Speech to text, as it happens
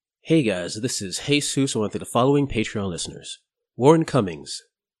Hey guys, this is Jesus. I want to thank the following Patreon listeners: Warren Cummings,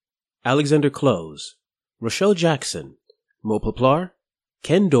 Alexander Close, Rochelle Jackson, Mo Poplar,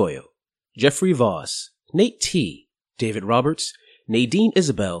 Ken Doyle, Jeffrey Voss, Nate T, David Roberts, Nadine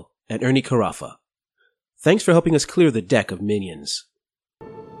Isabel, and Ernie Carafa. Thanks for helping us clear the deck of minions.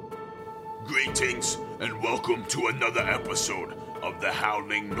 Greetings and welcome to another episode of The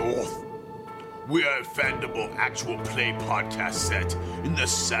Howling North. We are a Fandible actual play podcast set in the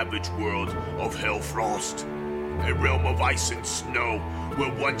savage world of Hellfrost, a realm of ice and snow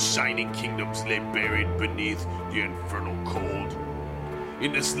where once shining kingdoms lay buried beneath the infernal cold.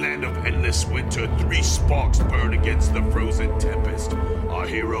 In this land of endless winter, 3 sparks burn against the frozen tempest. Our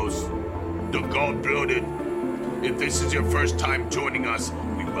heroes, the God-Blooded. If this is your first time joining us,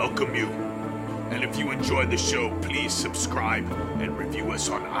 we welcome you. And if you enjoy the show, please subscribe and review us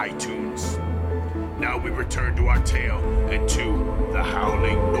on iTunes. Now we return to our tale and to the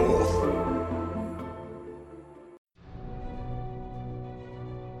Howling North.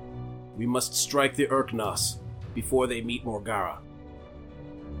 We must strike the Urknos before they meet Morgara.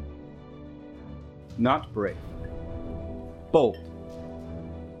 Not brave. Bold.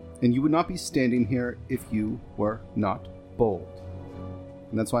 And you would not be standing here if you were not bold.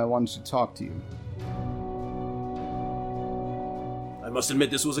 And that's why I wanted to talk to you. I must admit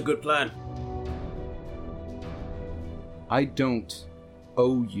this was a good plan. I don't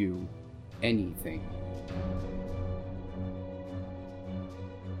owe you anything.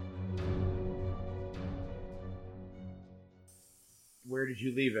 Where did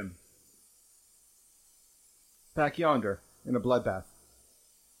you leave him? Back yonder, in a bloodbath.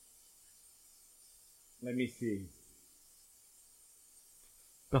 Let me see.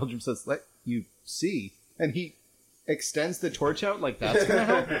 Belgium says, let you see. And he extends the torch out like that's gonna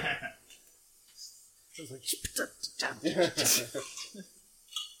help.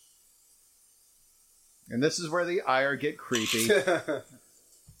 And this is where the ire get creepy.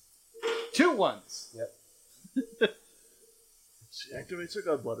 2 ones. Yep. She activates her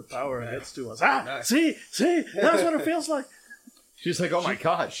gunblooded power and gets to us. Ah! Nice. See? That's what it feels like. She's like, oh my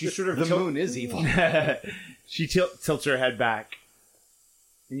god, the moon is evil. She tilts her head back,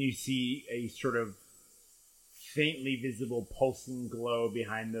 and you see a sort of faintly visible pulsing glow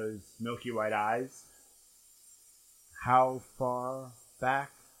behind those milky white eyes. How far back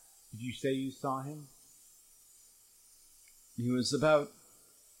did you say you saw him? He was about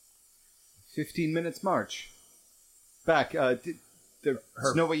 15 minutes march. Back.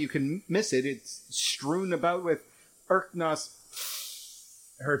 There's no way you can miss it. It's strewn about with Urknos.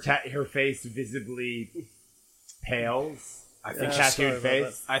 Her face visibly pales. I think tattooed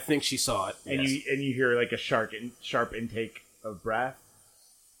face. I think she saw it. And yes. you hear like a sharp intake of breath.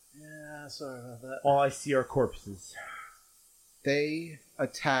 Yeah, sorry about that. All I see are corpses. They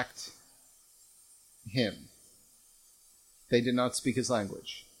attacked him. They did not speak his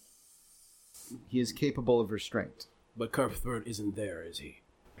language. He is capable of restraint. But Cuthbert isn't there, is he?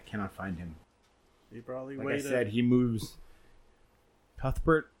 I cannot find him. He probably like waited. I said, he moves.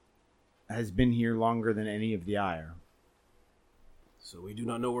 Cuthbert has been here longer than any of the Ire. So we do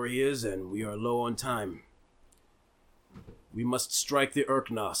not know where he is, and we are low on time. We must strike the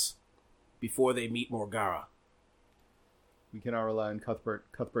Urknos before they meet Morgara. We cannot rely on Cuthbert.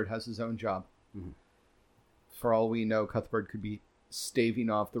 Cuthbert has his own job. Mm-hmm. For all we know, Cuthbert could be staving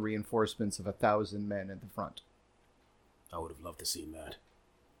off the reinforcements of 1,000 men at the front. I would have loved to see that.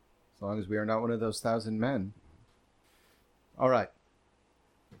 As long as we are not one of those 1,000 men. All right.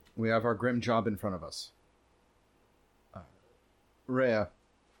 We have our grim job in front of us. Rhea,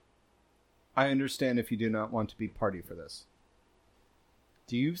 I understand if you do not want to be party for this.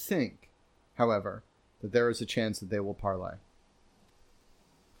 Do you think, however, that there is a chance that they will parley?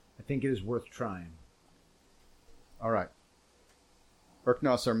 I think it is worth trying. All right.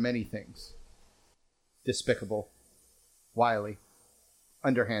 Urknos are many things. Despicable. Wily.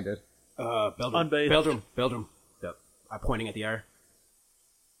 Underhanded. Beldrum. Yep. I'm pointing at the Ire.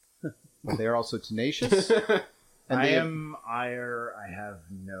 But they are also tenacious. And I am Ire. I have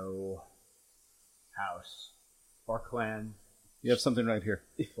no house or clan. You have something right here.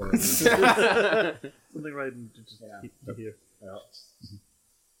 Something right in here. Yeah.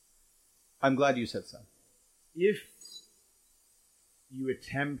 I'm glad you said so. If you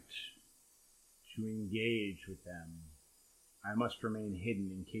attempt to engage with them, I must remain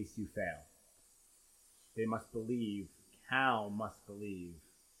hidden in case you fail. They must believe, Cal must believe,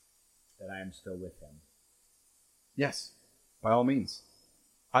 that I am still with them. Yes, by all means.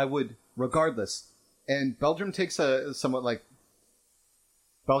 I would, regardless. And Belgium takes a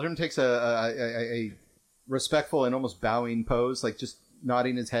respectful and almost bowing pose, like just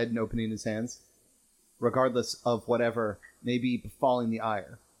nodding his head and opening his hands. Regardless of whatever may be befalling the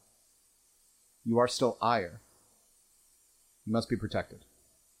Ire, you are still Ire. You must be protected.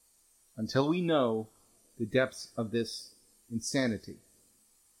 Until we know the depths of this insanity,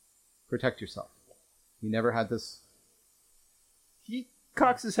 protect yourself. We never had this. He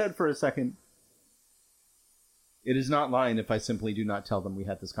cocks his head for a second. It is not lying if I simply do not tell them we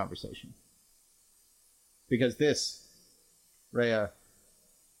had this conversation. Because this, Rhea,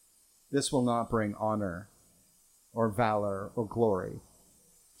 this will not bring honor or valor or glory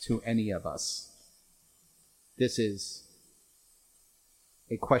to any of us. This is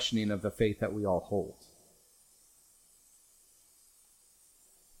a questioning of the faith that we all hold.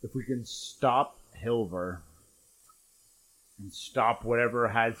 If we can stop Hilver and stop whatever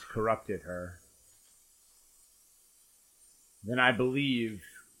has corrupted her, then I believe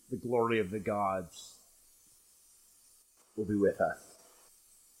the glory of the gods will be with us.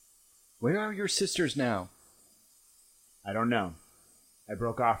 Where are your sisters now? I don't know. I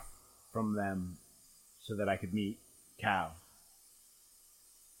broke off from them so that I could meet Cal.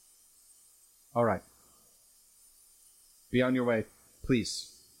 All right. Be on your way,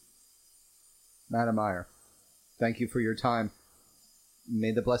 please. Madam Ire, thank you for your time.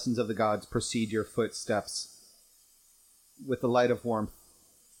 May the blessings of the gods precede your footsteps with the light of warmth,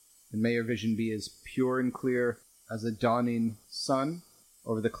 and may your vision be as pure and clear as a dawning sun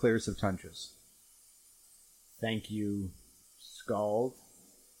over the clears of tundras. Thank you, Skald,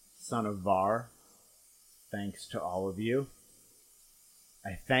 son of Var. Thanks to all of you.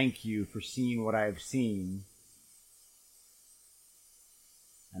 I thank you for seeing what I have seen.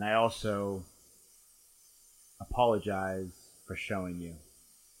 And I also apologize for showing you.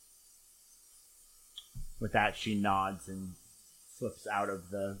 With that, she nods and slips out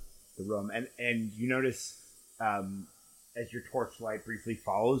of the room. And you notice, as your torchlight briefly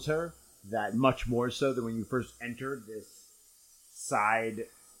follows her, that much more so than when you first entered this side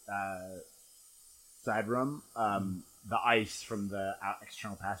room, the ice from the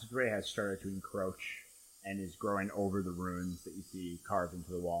external passageway has started to encroach and is growing over the runes that you see carved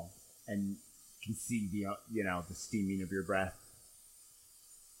into the wall, and you can see the steaming of your breath.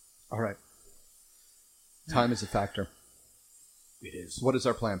 All right. Time is a factor. It is. What is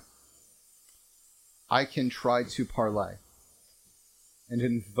our plan? I can try to parlay and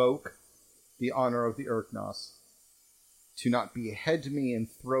invoke the honor of the Urknos to not behead me and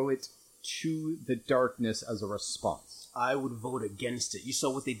throw it to the darkness as a response. I would vote against it. You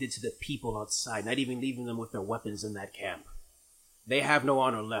saw what they did to the people outside, not even leaving them with their weapons in that camp. They have no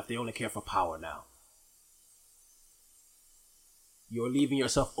honor left. They only care for power now. You're leaving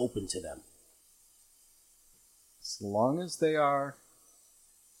yourself open to them. As long as they are...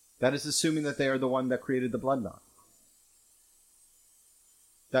 That is assuming that they are the one that created the Blood Knot.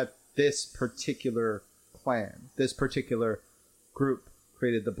 That this particular clan, this particular group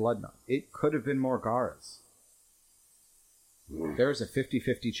created the Blood Knot. It could have been Morgara's. There is a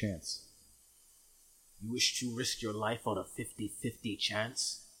 50-50 chance. You wish to risk your life on a 50-50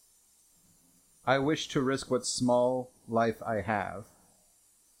 chance? I wish to risk what small life I have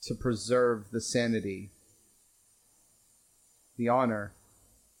to preserve the sanity, the honor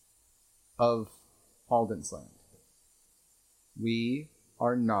of Alden's land. We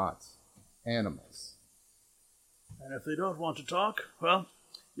are not animals. And if they don't want to talk, well,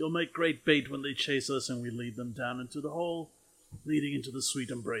 you'll make great bait when they chase us and we lead them down into the hole, leading into the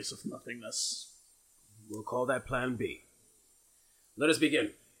sweet embrace of nothingness. We'll call that Plan B. Let us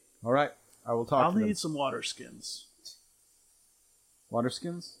begin. All right, I will talk I'll to them. need some water skins. Water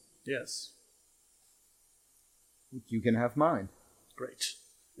skins? Yes. You can have mine. Great.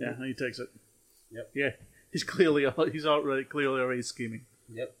 Yeah, he takes it. Yep. Yeah, he's already scheming.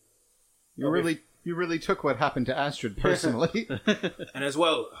 Yep. You really took what happened to Astrid personally. And as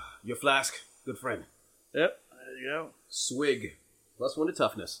well, your flask, good friend. Yep, there you go. Swig. +1 to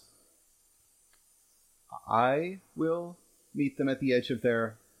toughness. I will meet them at the edge of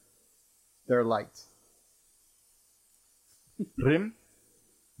their light. Brim,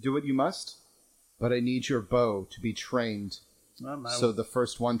 do what you must, but I need your bow to be trained so the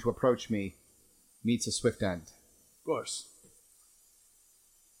first one to approach me meets a swift end. Of course.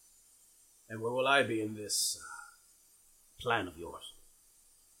 And where will I be in this plan of yours?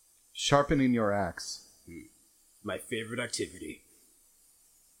 Sharpening your axe. My favorite activity.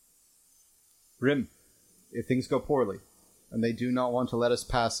 Brim, if things go poorly, and they do not want to let us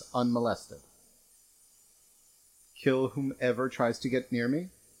pass unmolested, kill whomever tries to get near me,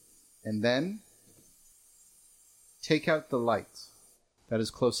 and then take out the light that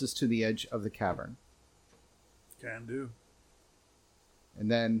is closest to the edge of the cavern. Can do. And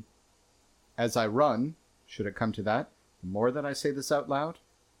then, as I run, should it come to that, the more that I say this out loud,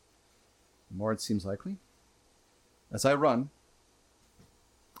 the more it seems likely. As I run,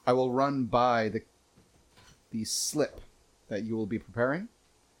 I will run by the slip that you will be preparing.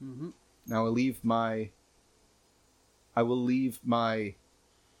 Mm-hmm. And I will leave my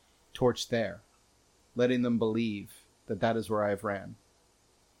torch there, letting them believe that that is where I've ran.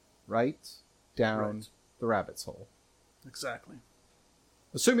 Right down the rabbit's hole. Exactly.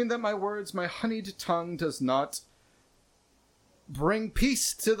 Assuming that my words, my honeyed tongue, does not bring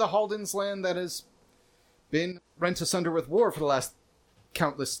peace to the Halden's land that has been rent asunder with war for the last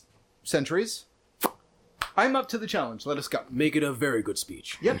countless centuries, I'm up to the challenge. Let us go. Make it a very good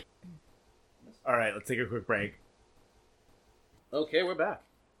speech. Yep. All right, let's take a quick break. Okay, we're back.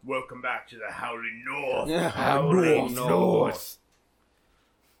 Welcome back to the Howling North. Howling North.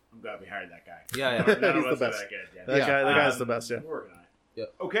 I'm glad we hired that guy. Yeah, yeah. None of He's us the are best. that good. Yeah. That guy's the best, yeah. We're working on it.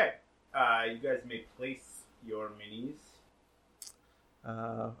 Yep. Okay. You guys may place your minis.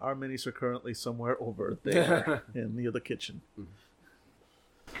 Our minis are currently somewhere over there near the kitchen.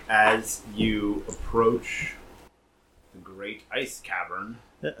 As you approach the great ice cavern,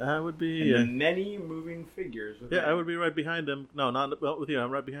 Yeah, I would and be. the many moving figures. Yeah, I would be right behind him. No, not with you. I'm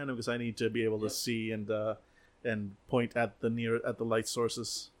right behind him because I need to be able to see and point at the light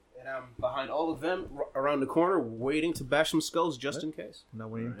sources. And I'm behind all of them, around the corner, waiting to bash some skulls just in case. Now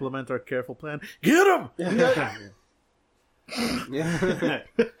we implement our careful plan. Get him! Yeah.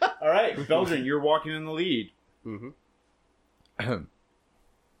 All right, Belgian, you're walking in the lead. Mm-hmm.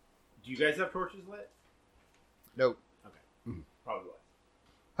 Do you guys have torches lit? No, Probably was.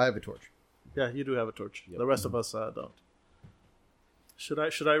 I have a torch. Yeah, you do have a torch. The rest of us don't. Should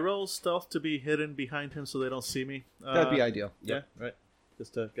I roll stealth to be hidden behind him so they don't see me? That'd be ideal. Yeah, right.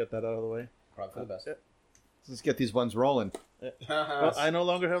 Just to get that out of the way. Probably for the best. Let's get these ones rolling. Well, I no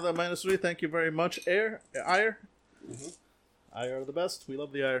longer have that -3. Thank you very much, Ire. Ire are the best. We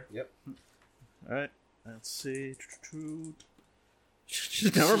love the Ire. Yep. All right. Let's see.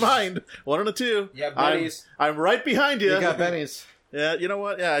 Never mind. 1 and a 2. Yeah, bennies. I'm right behind you. You got bennies. Yeah, you know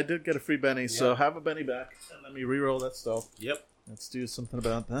what? Yeah, I did get a free Benny, so have a Benny back. And let me re-roll that stealth. Yep. Let's do something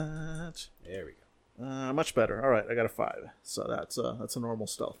about that. There we go. Much better. All right, I got a 5. So that's a normal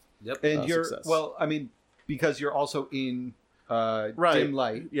stealth. Yep. And you're, success. well, I mean, because you're also in dim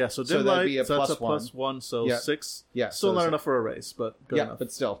light. Yeah, so So dim that'd light, be a so that's a +1. +1, so Yeah. 6. Yeah, Still so not it's- enough for a race, but good Yeah, enough.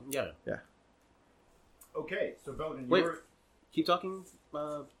 but still. Yeah. Yeah. Okay, so Belgian, Wait. you're... Keep talking,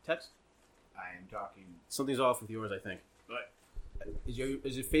 text. I am talking... Something's off with yours, I think. What?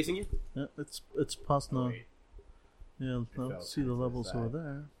 Is it facing you? Yeah, it's past now. Wait. Yeah, fell I'll see the to the levels side. over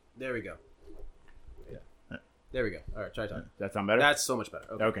there. There we go. Yeah. There we go. All right, try talking. Does that sound better? That's so much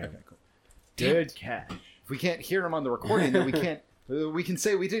better. Okay. Cool. Good catch. If we can't hear him on the recording, then we can't. We can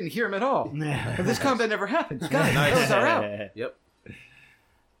say we didn't hear him at all. But this combat never happened. God, those are out. Yep.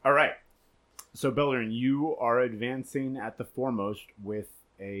 All right. So, Bellerin, you are advancing at the foremost with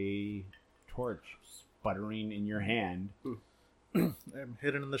a torch sputtering in your hand. I'm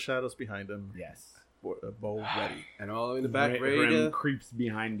hidden in the shadows behind him. Yes. Bow ready. And all in the back, ready Grim to... creeps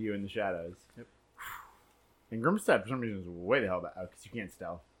behind you in the shadows. Yep. And Grimstad, for some reason, is way the hell back because you can't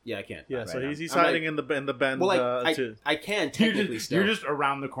stealth. Yeah, I can't. Yeah, Right so now. he's I'm hiding in the bend. Well, to... I can You're technically just, still. you're just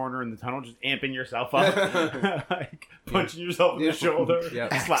around the corner in the tunnel, just amping yourself up, like punching yourself in the shoulder,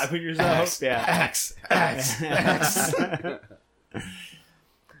 Yeah. slapping yourself. Axe.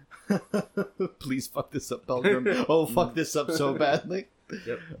 Please fuck this up, Belgrim. Oh, fuck this up so badly.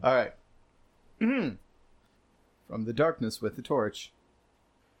 Yep. All right. From the darkness with the torch.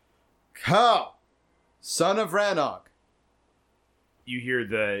 Kal, son of Rannog. You hear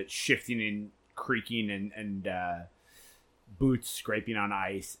the shifting and creaking and boots scraping on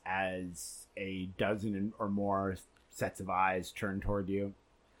ice as a dozen or more sets of eyes turn toward you.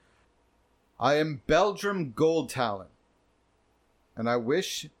 I am Beldrum Goldtalon, and I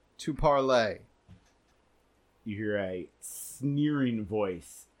wish to parley. You hear a sneering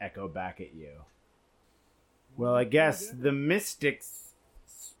voice echo back at you. Well, I guess the mystics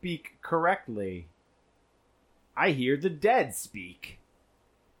speak correctly. I hear the dead speak.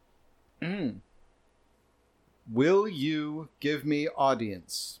 Will you give me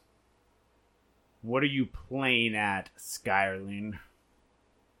audience? What are you playing at, Skyrling?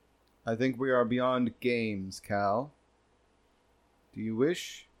 I think we are beyond games, Cal. Do you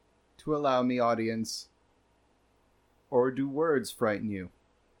wish to allow me audience? Or do words frighten you?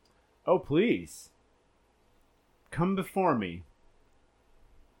 Oh, please. Come before me.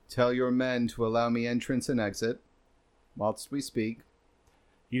 Tell your men to allow me entrance and exit, whilst we speak.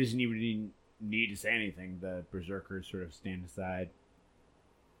 He doesn't even need to say anything. The berserkers sort of stand aside.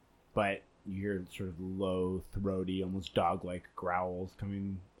 but you hear sort of low, throaty, almost dog-like growls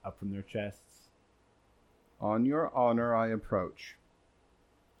coming up from their chests. On your honor, I approach.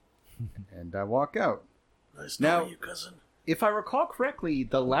 And I walk out. Nice Now- knowing you, cousin. If I recall correctly,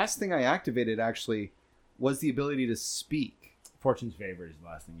 the last thing I activated actually was the ability to speak. Fortune's Favor is the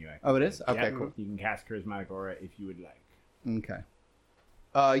last thing you activate. Oh, it is? Okay, Yeah, cool. You can cast Charismatic Aura if you would like.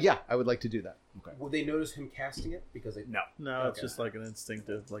 Okay. Yeah, I would like to do that. Okay. Would they notice him casting it? Because they... No. No, it's Okay. just like an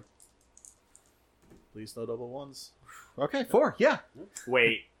instinctive, like, please no double ones. Okay, 4. Yeah.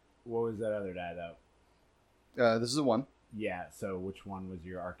 Wait, what was that other die, though? This is a 1. Yeah, so which one was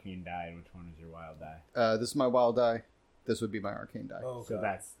your arcane die and which one was your wild die? This is my wild die. This would be my arcane die. Oh, So God.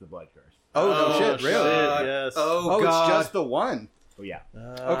 that's the blood curse. Oh, no shit, really? shit, yes. Oh, Oh, God. it's just the 1. Oh, yeah.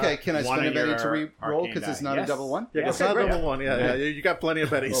 Okay, can I one spend a of Betty your to re-roll arcane because it's die. not Yes. a double 1? Yeah, it's Okay, not great. double one. Yeah, you got plenty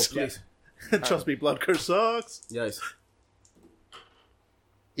of Oh, betties. please. Trust me, blood curse sucks. Yes.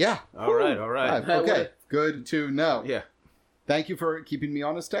 Yeah. All right, all right. 5. Okay, good to know. Yeah. Thank you for keeping me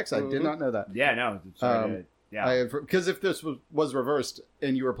honest, Tex. I did not know that. Yeah, no. Yeah. I have, because if this was reversed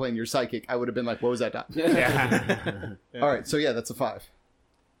and you were playing your psychic, I would have been like, what was that die? yeah. All right, so yeah, that's a 5.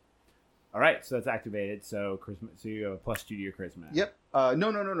 All right, so that's activated. So charisma. So you have a +2 to your charisma. Yep.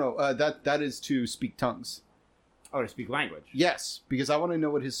 No. That is to speak tongues. Oh, to speak language. Yes, because I want to know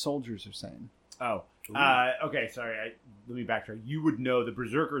what his soldiers are saying. Oh. Okay, sorry. Let me backtrack. You would know the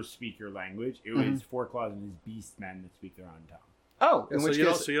berserkers speak your language. It was Foreclaws and his beast men that speak their own tongue. Oh, in So which you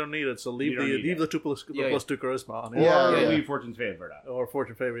case, don't need it. So leave You don't need the it. two plus, Yeah, plus 2 charisma on. Or- Yeah. Yeah. Leave Fortune's Favor out. Or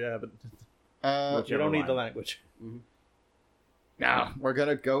fortune favor, yeah, but you Whichever don't need one. the language. no, we're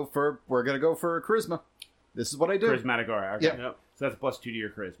gonna go for charisma. This is what I do. Charismatic Aura. Okay. Yep. Yep. So that's a +2 to your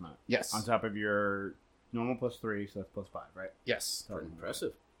charisma. Yes. On top of your normal +3, so that's +5, right? Yes. Pretty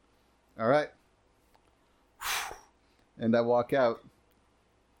impressive. All right. And I walk out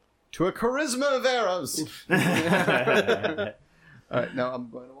to a charisma of arrows. All right, now I'm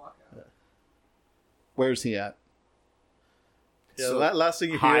going to walk out. Where's he at? Yeah, So, last thing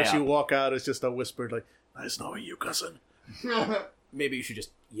you hear high as you up. walk out is just a whisper like, nice knowing you, cousin. Maybe you should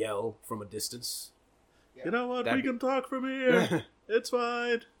just yell from a distance. You know what? That'd We can talk from here. It's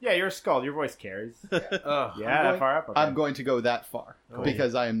fine. Yeah, you're a skull. Your voice carries. Oh, Yeah, that far up? Okay. I'm going to go that far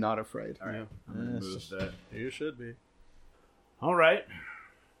because I am not afraid. All right. I'm going to Yes. move the... You should be. All right.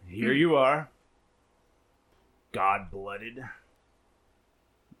 Here you are. God-blooded.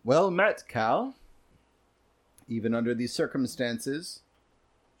 Well met, Cal. Even under these circumstances,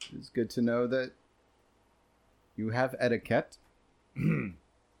 it's good to know that you have etiquette. And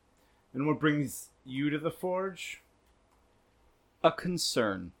what brings you to the forge? A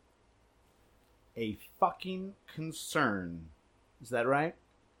concern. A fucking concern. Is that right?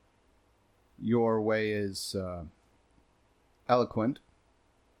 Your way is eloquent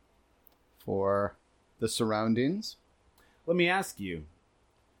for the surroundings. Let me ask you.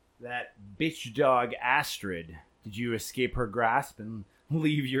 That bitch dog Astrid, did you escape her grasp and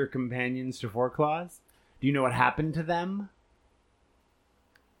leave your companions to Foreclaws? Do you know what happened to them?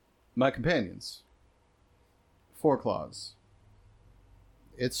 My companions. Foreclaws.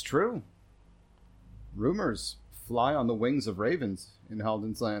 It's true. Rumors fly on the wings of ravens in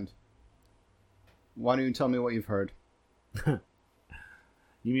Halden's land. Why don't you tell me what you've heard? You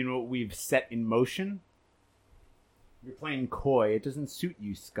mean what we've set in motion? You're playing coy. It doesn't suit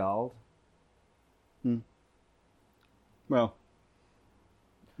you, Scald. Well,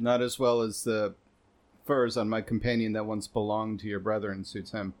 not as well as the furs on my companion that once belonged to your brethren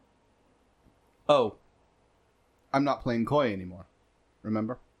suits him. Oh, I'm not playing coy anymore.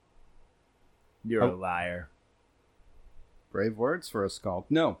 Remember? You're Oh. a liar. Brave words for a scald.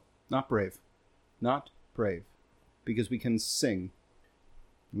 No, not brave. Not brave. Because we can sing,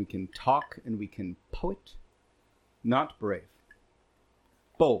 we can talk, and we can poet. Not brave.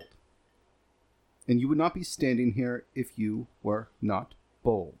 Bold. And you would not be standing here if you were not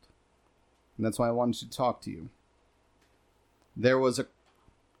bold. And that's why I wanted to talk to you. There was a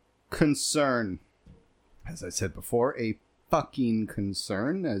concern. As I said before, a fucking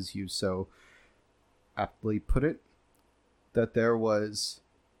concern, as you so aptly put it, that there was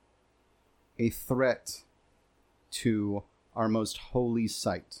a threat to our most holy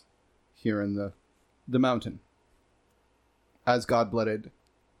site here in the mountain. As God-blooded,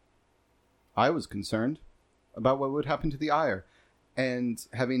 I was concerned about what would happen to the Ire. And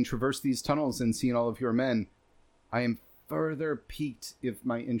having traversed these tunnels and seen all of your men, I am further piqued of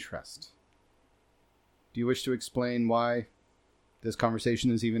my interest. Do you wish to explain why this conversation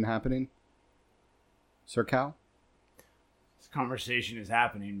is even happening, Sir Cal? This conversation is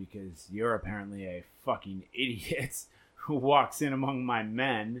happening because you're apparently a fucking idiot who walks in among my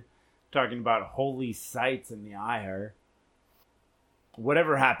men talking about holy sites in the Ire.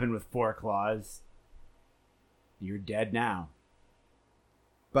 Whatever happened with Four Claws, you're dead now.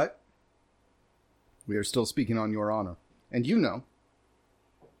 But we are still speaking on your honor. And you know,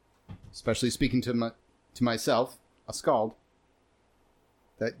 especially speaking to myself, a Skald,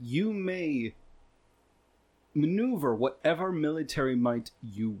 that you may maneuver whatever military might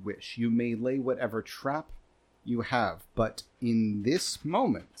you wish. You may lay whatever trap you have. But in this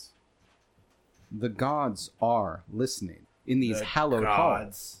moment, the gods are listening in these The hallowed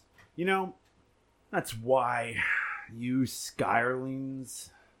halls. You know, that's why you Skyrlings,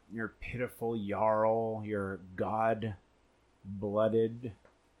 your pitiful Jarl, your god-blooded,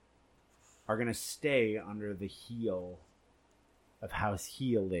 are going to stay under the heel of House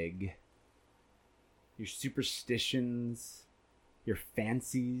Heelig. Your superstitions, your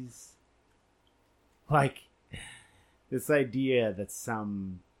fancies, like this idea that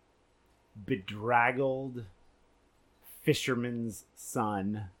some bedraggled fisherman's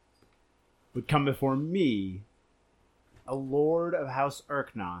son would come before me, a lord of House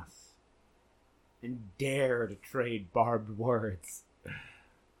Urknos, and dare to trade barbed words.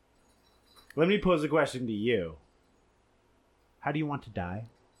 Let me pose a question to you. How do you want to die?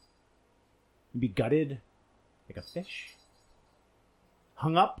 Be gutted like a fish?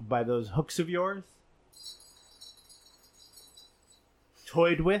 Hung up by those hooks of yours?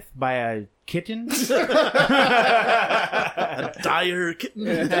 Toyed with by a kitten? A dire kitten.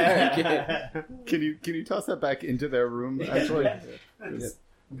 Can you toss that back into their room, actually?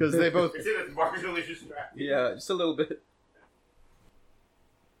 Because they both... Yeah, just a little bit.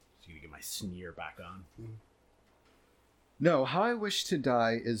 Just gonna get my sneer back on. No, how I wish to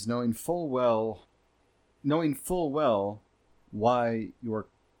die is knowing full well why your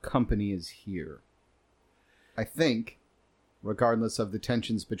company is here. I think, regardless of the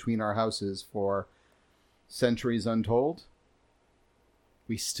tensions between our houses for centuries untold,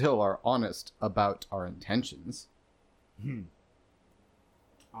 we still are honest about our intentions.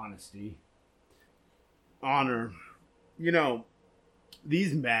 Honesty. Honor. You know,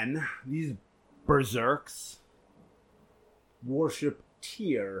 these men, these berserks, worship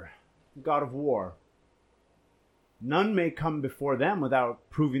Tyr, the god of war. None may come before them without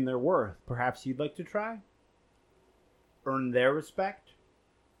proving their worth. Perhaps you'd like to try? Earn their respect?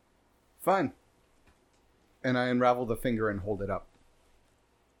 Fine. And I unravel the finger and hold it up.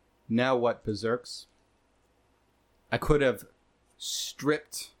 Now what, berserks? I could have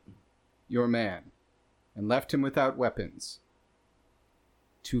stripped your man and left him without weapons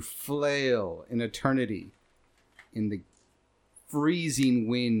to flail in eternity in the freezing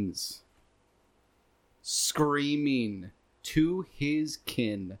winds, screaming to his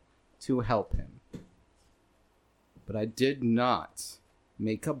kin to help him. But I did not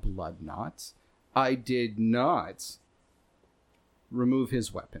make a blood knot. I did not remove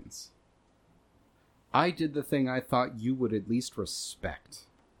his weapons. I did the thing I thought you would at least respect.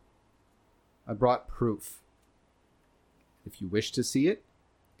 I brought proof. If you wish to see it,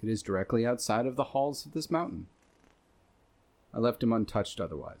 it is directly outside of the halls of this mountain. I left him untouched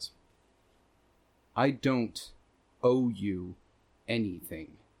otherwise. I don't owe you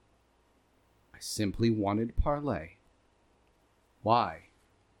anything. I simply wanted parley. Why,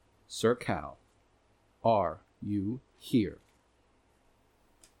 Sir Cal, are you here?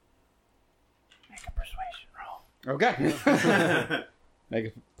 Make a persuasion roll. Okay. Make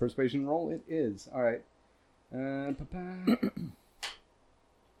a persuasion roll. It is. All right.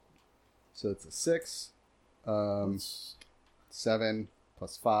 So it's a 6. 7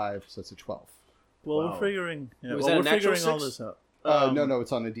 plus 5, so it's a 12. Well, Wow. we're figuring. Yeah, Was well, that we're a natural figuring all 6? this out. No,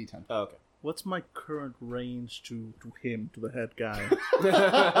 it's on a D10. Oh, okay. What's my current range to him, to the head guy?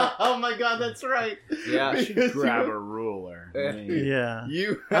 Oh my god, that's right. Yeah, I should grab a ruler. Yeah.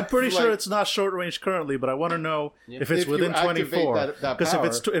 You I'm pretty like- sure it's not short range currently, but I want to know if it's If you within activate 24. that Because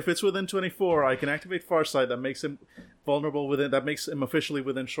power. if it's within 24, I can activate Farsight. That makes him vulnerable within. That makes him officially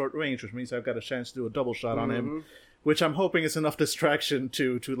within short range, which means I've got a chance to do a double shot on him, which I'm hoping is enough distraction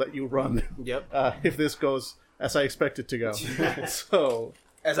to let you run. Yep. If this goes as I expect it to go. So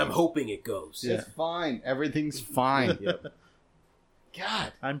As I'm hoping it goes. It's fine. Everything's fine. Yep.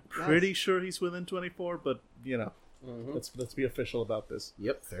 God. I'm pretty sure he's within 24, but you know, let's be official about this.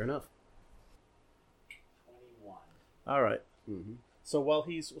 Yep, fair enough. 21. All right. So while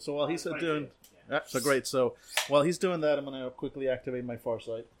he's doing, so great. So while he's doing that, I'm gonna quickly activate my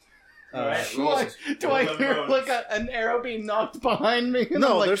Farsight. Do I hear like an arrow being knocked behind me? And I'm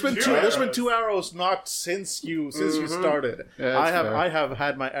No, like, there's been two arrows knocked since you started. Yeah, that's fair. I have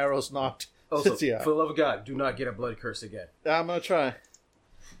had my arrows knocked Also, since for the love of God, do not get a blood curse again. I'm gonna try.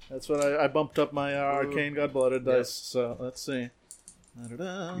 That's what I bumped up my arcane godblooded dice. So let's see.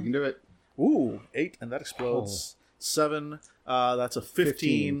 Da-da-da. You can do it. Ooh, 8, and that explodes. 7. That's a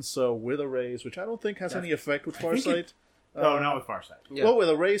 15. So with a raise, which I don't think has any effect with Farsight. No, not with Farsight. Yeah. Well, with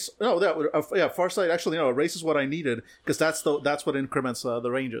a race, no, that would Farsight. Actually, no, a race is what I needed because that's what increments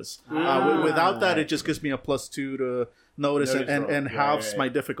the ranges. Without that, it just gives me a +2 to notice and halves my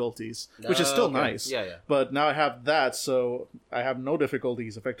difficulties, which is still nice. Yeah, yeah. But now I have that, so I have no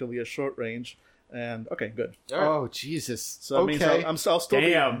difficulties. Effectively, a short range, and okay, good. All right. Oh, Jesus. So that means I'll still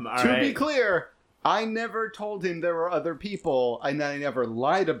Damn. be. All To right. be clear, I never told him there were other people, and I never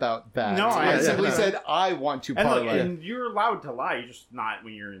lied about that. No, I I- simply yeah. said I want to And, look, parlay. and you're allowed to lie, you're just not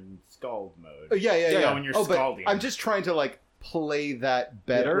when you're in scald mode. Yeah. when you're but scalding. I'm just trying to play that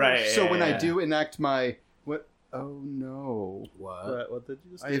better. Yeah, right, So yeah, when I yeah. do enact my what? Oh no! What? What did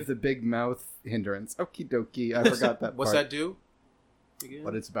you just I do? have the big mouth hindrance. Okie dokie. I forgot that. What's part. that do? Again?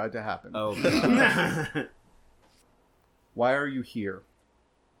 But it's about to happen. Oh. Why are you here?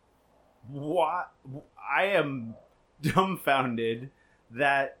 What? I am dumbfounded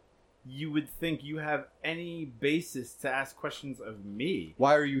that you would think you have any basis to ask questions of me.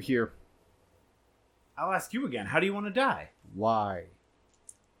 Why are you here? I'll ask you again. How do you want to die? Why?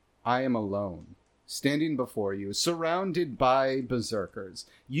 I am alone, standing before you, surrounded by berserkers.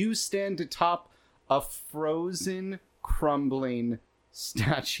 You stand atop a frozen, crumbling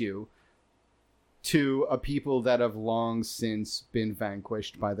statue to a people that have long since been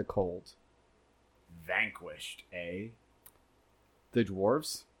vanquished by the cold. Vanquished, eh? The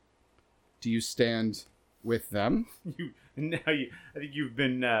dwarves? Do you stand with them? I think you've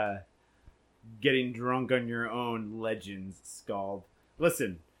been getting drunk on your own legends, Scald.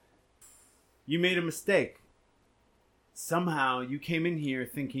 Listen, you made a mistake. Somehow you came in here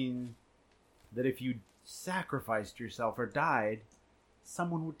thinking that if you sacrificed yourself or died,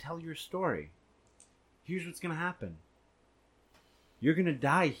 someone would tell your story. Here's what's going to happen. You're going to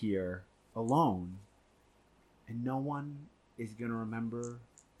die here alone, and no one is going to remember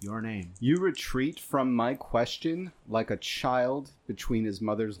your name. You retreat from my question like a child between his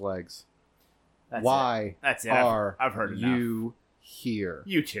mother's legs. That's Why it. That's it. are I've heard enough. you here?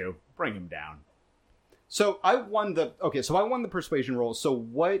 You two, bring him down. So I won the persuasion roll. So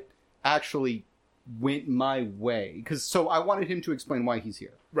what actually went my way? Because I wanted him to explain why he's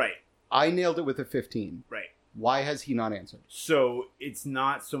here. Right, I nailed it with a 15. right. Why has he not answered? So it's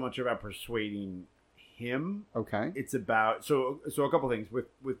not so much about persuading him. Okay. It's about so a couple things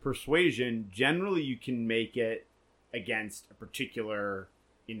with persuasion. Generally, you can make it against a particular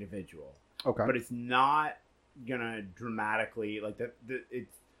individual, Okay. but it's not gonna dramatically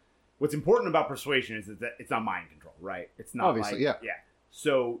it's what's important about persuasion is that it's not mind control, right? It's not Obviously, yeah.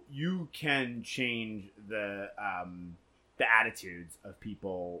 So you can change the attitudes of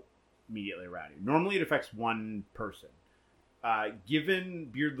people immediately around you. Normally, it affects one person. Given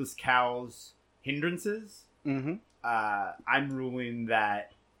Beardless Cow's hindrances, Mm-hmm. I'm ruling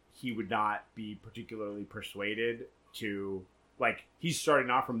that he would not be particularly persuaded to, he's starting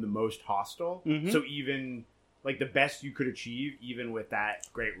off from the most hostile. Mhm. So even, the best you could achieve, even with that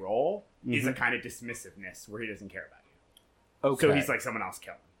great roll, is a kind of dismissiveness where he doesn't care about you. Okay. So he's like, someone else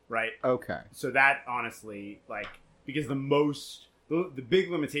kill him, right? Okay. So that, honestly, because the big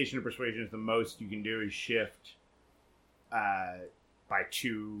limitation of persuasion is the most you can do is shift by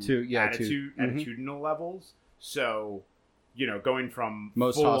two attitudinal levels. So, going from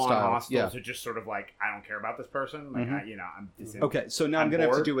Most full hostile, on hostile yeah. to just sort of I don't care about this person. I'm disin- Okay. So now I'm going to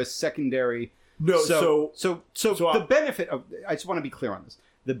have to bored. do a secondary. No, So so the benefit of, I just want to be clear on this.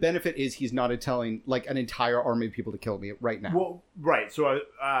 The benefit is he's not telling an entire army of people to kill me right now. Well, right. So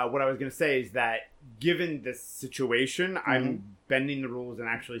what I was going to say is that given this situation, I'm bending the rules and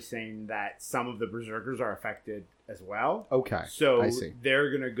actually saying that some of the berserkers are affected as well. Okay. So I see. they're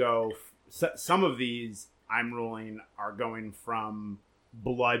going to go. Some of these I'm ruling are going from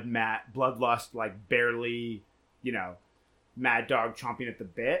bloodlust, barely, mad dog chomping at the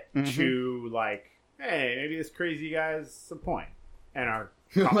bit, to hey, maybe this crazy guy's some point, and are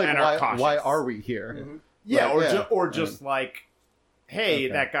cautious. Why are we here? Mm-hmm. Yeah, Right, just hey, Okay.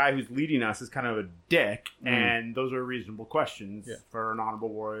 that guy who's leading us is kind of a dick, and those are reasonable questions for an honorable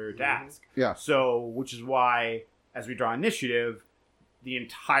warrior to ask. Yeah. So, which is why, as we draw initiative, the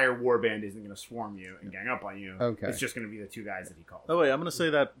entire warband isn't going to swarm you and gang up on you. Okay. It's just going to be the two guys that he called. Oh wait, I'm going to say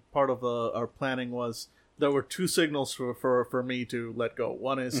that part of our planning was there were two signals for me to let go.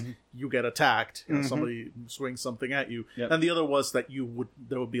 One is you get attacked, somebody swings something at you, Yep. and the other was that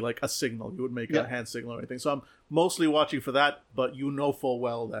there would be a signal. You would make Yep. a hand signal or anything. So I'm mostly watching for that, but full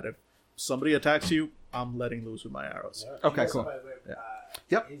well that if somebody attacks you, I'm letting loose with my arrows. Okay, cool. By the way,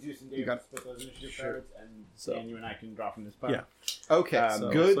 Yep. He's using You Dave got to split those initiative cards, and So- you and I can draw from this pile. Yeah. Okay,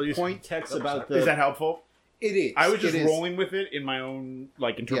 so you- point, Tex, about the... Is that helpful? It is. I was just It is. rolling with it in my own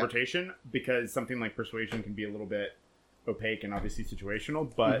interpretation because something like persuasion can be a little bit opaque and obviously situational,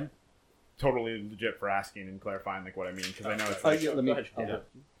 but totally legit for asking and clarifying what I mean because I know it's like, let me...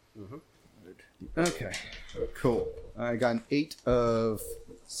 Okay, cool. I got an 8 of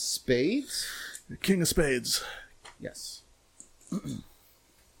spades. King of Spades. Yes. I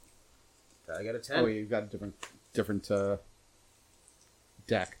got a 10. Oh, you've got a different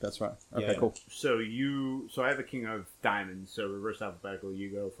deck. That's right. Okay, Yeah. cool. so I have a king of diamonds, so reverse alphabetical, you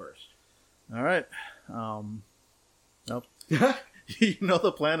go first. All right. Nope. You know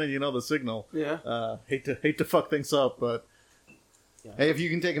the plan and you know the signal. Yeah. Hate to fuck things up, but Hey, if you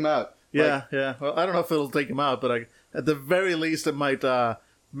can take him out. yeah. Well, I don't know if it'll take him out, but at the very least, it might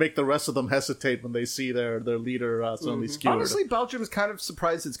make the rest of them hesitate when they see their leader suddenly skewered. Honestly, Belgium's kind of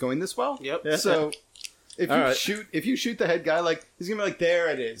surprised it's going this well. Yep. Yeah. So if you All right. shoot the head guy, he's gonna be like, there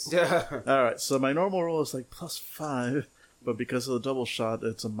it is. All right. So my normal roll is +5, but because of the double shot,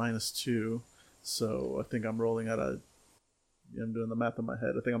 it's a -2. So I think I'm rolling at I'm doing the math in my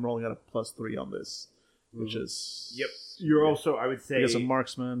head. I think I'm rolling at a +3 on this, which is Yep. You're also, I would say, because of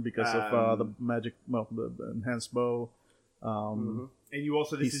marksman, because of the magic, the enhanced bow. and you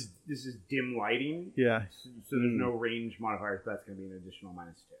also this is dim lighting, Yeah, so there's no range modifier, so that's going to be an additional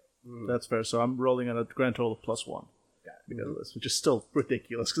 -2. that's fair. So I'm rolling at a grand total of +1 because of this, which is still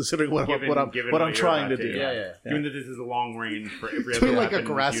ridiculous considering what Given I'm you're trying to about do. Yeah. Given that this is a long range for every other Doing like a weapon in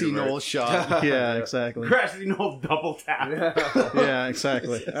this grassy knoll universe. shot. Yeah, exactly. Grassy knoll double tap. Yeah,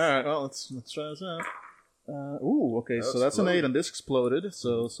 exactly. All right, well, let's try this out. Okay, so that's an 8, and this exploded.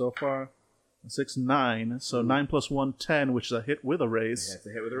 So far, 6, 9. So 9 + 1, 10, which is a hit with a raise. That's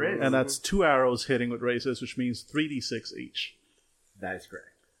a hit with a raise. And that's 2 arrows hitting with raises, which means 3d6 each. That is correct.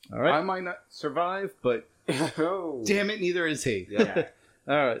 All right. I might not survive, but Oh. damn it, neither is he. Yeah.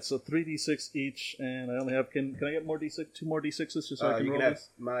 All right. So 3d6 each, and I only have. Can I get more d6? 2 more d6s just so I can You roll can have this?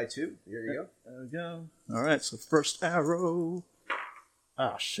 my 2. Here you go. There we go. All right. So first arrow.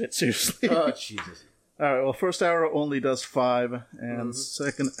 Ah, shit! Seriously. Oh, Jesus. All right. Well, first arrow only does 5, and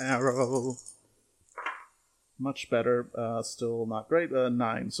second arrow. Much better. Still not great.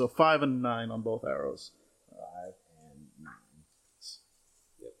 9. So 5 and 9 on both arrows. 5 and 9.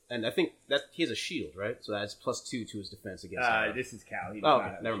 And I think that he has a shield, right? So that's +2 to his defense against arrow. This is Cal. He does Oh, not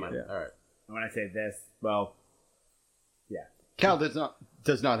okay. have Never a mind. shield. All right. And when I say this, well, yeah. Cal does not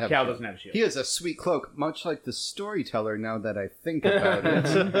have Cal a shield. doesn't have a shield. He has a sweet cloak, much like the storyteller, now that I think about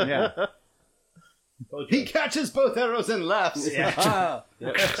it. Yeah. He catches both arrows and laughs. Yeah.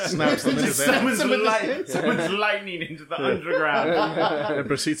 Snaps them in his hand Someone's lightning into the underground. and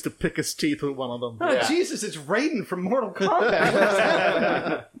proceeds to pick his teeth with one of them. Oh, Jesus, it's Raiden from Mortal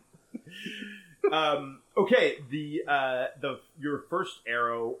Kombat. Okay, your first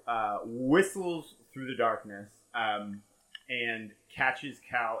arrow whistles through the darkness and catches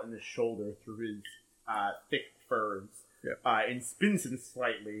Cal in the shoulder through his thick furs and spins him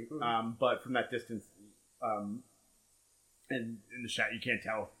slightly, but from that distance, and in the shot you can't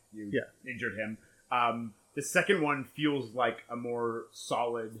tell you injured him. The second one feels like a more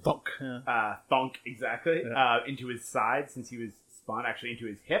solid Thunk. thunk, exactly, into his side since he was spun, actually into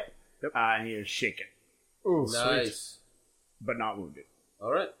his hip, and he is shaken. Ooh, Nice. But not wounded.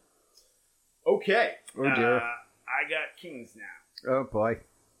 All right. Okay. Oh, dear. I got kings now. Oh, boy.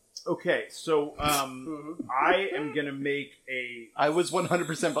 Okay, so I am going to make a I was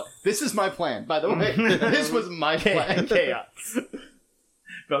 100%... This is my plan, by the way. This was my plan. chaos.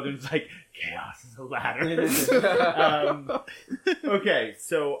 Belgium's like, chaos is a ladder. Okay,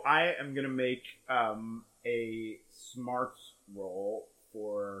 so I am going to make a smarts roll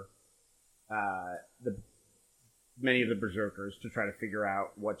for many of the berserkers to try to figure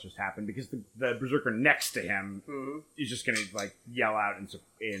out what just happened, because the berserker next to him is just going to yell out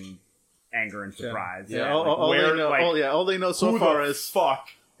in anger and surprise. Yeah, all they know so who far the is fuck.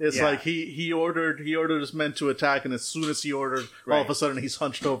 it's Yeah. like he ordered his men to attack, and as soon as he ordered, all of a sudden he's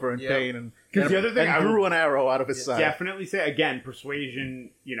hunched over in pain and 'Cause the other thing I grew would an arrow out of his side. Definitely say again,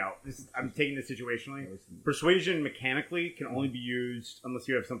 persuasion. I'm taking this situationally. Persuasion mechanically can only be used unless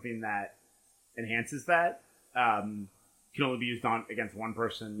you have something that enhances that. Can only be used against one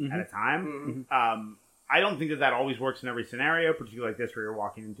person at a time. I don't think that always works in every scenario, particularly like this where you're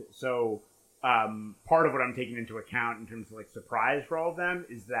walking into. So part of what I'm taking into account in terms of surprise for all of them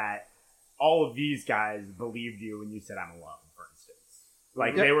is that all of these guys believed you when you said I'm alone, for instance.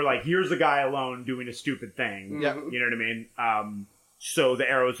 They were like, here's a guy alone doing a stupid thing. Yeah. You know what I mean? So the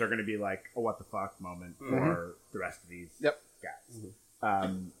arrows are going to be like a what the fuck moment for the rest of these guys.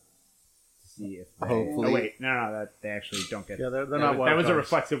 To see if they... Hopefully. Oh, wait. No, they actually don't get... Yeah, they're not wild That was a cards.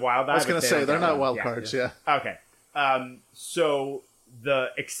 reflexive wild die. I was going but to say, don't they're get not one. wild Yeah. cards, yeah. Okay. So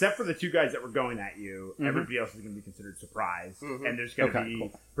except for the two guys that were going at you, everybody else is going to be considered surprised, and there's going to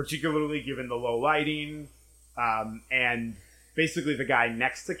be particularly given the low lighting, and basically the guy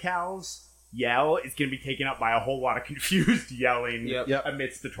next to Cal's yell is going to be taken up by a whole lot of confused yelling Yep.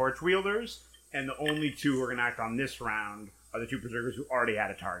 amidst the torch wielders, and the only two who are going to act on this round are the two berserkers who already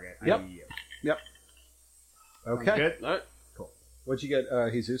had a target. Yep. i.e. you. Yep. Sounds Okay. good? All right. What'd you get,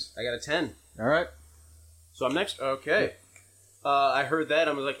 Jesus? I got a 10. All right. So I'm next? Okay. I heard that.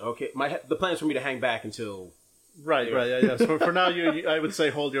 I was like, okay. The plan is for me to hang back until... Right. Yeah. So for now, I would say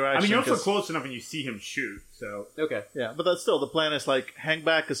hold your I action. mean, you're also 'cause- close enough and you see him shoot, so... Okay. Yeah, but that's still the plan is like hang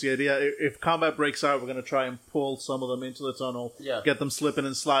back is the idea. If combat breaks out, we're going to try and pull some of them into the tunnel, Yeah. get them slipping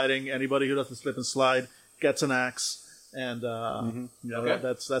and sliding. Anybody who doesn't slip and slide gets an axe, and Okay.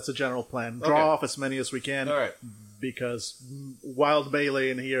 that's a general plan. Draw Okay. off as many as we can, All right. because wild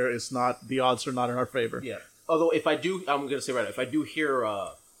melee in here is not, the odds are not in our favor. Yeah. Although, if I do... I'm going to say right now, if I do hear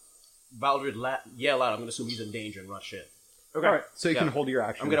Valdred yell out, I'm going to assume he's in danger and rush in. Okay. All right. So you Yeah. can hold your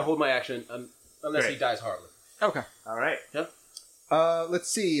action. I'm going to hold my action unless Great. he dies horribly. Okay. All right. Let's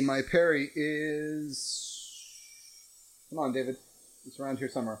see. My parry is. Come on, David. It's around here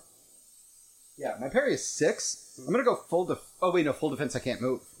somewhere. Yeah, my parry is 6. I'm gonna go full full defense. I can't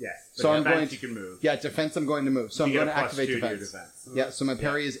move. Yes. So But I'm defense, going to- you can move. Yeah, defense. I'm going to move. So You I'm get going a to plus activate 2 to your defense. defense. Yeah. So my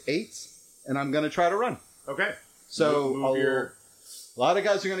parry is 8, and I'm going to try to run. Okay. So Move your- a lot of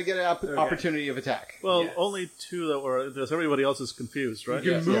guys are going to get an opportunity of attack. Well, Yes. only 2 that were. There's everybody else is confused, right?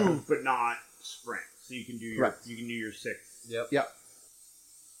 You can Yeah. move, but not sprint. So you can do your Correct. 6. Yep. Yep.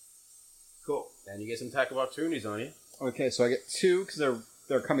 Cool. And you get some attack of opportunities on you. Okay, so I get 2 because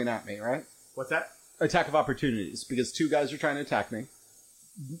they're coming at me, right? What's that? Attack of opportunities because 2 guys are trying to attack me.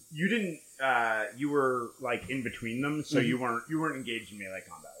 You didn't. You were like in between them, so you weren't engaged in melee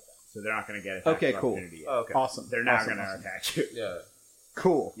combat with them. So they're not going to get attack Okay, of cool. opportunity yet. Oh, okay. Awesome. They're now Awesome, going to awesome. attack you. Yeah.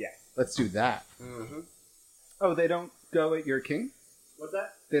 Cool. Yeah. Let's do that. Mm-hmm. Oh, they don't go at your king? What's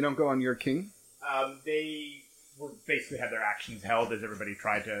that? They don't go on your king? They basically had their actions held as everybody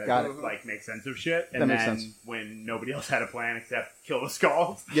tried to Got it. like make sense of shit, and That makes then sense. when nobody else had a plan except kill the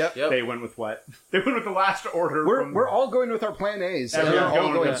skull, Yep. Yep. they went with what? They went with the last order. We're all going with our plan A's, and Everyone's they're all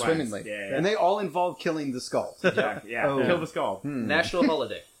going with going their plans. swimmingly. Yeah. And they all involve killing the skull. yeah, Oh. kill the skull. National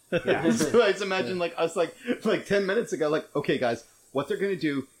holiday. Yeah. So I just imagine like us like 10 minutes ago, like, okay guys, what they're gonna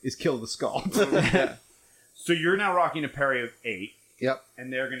do is kill the skull. So you're now rocking a parry of 8, Yep.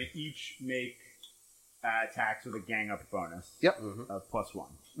 and they're going to each make attacks with a gang up bonus Yep. of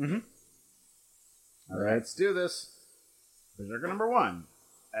 +1. All right, let's do this. Berserker number 1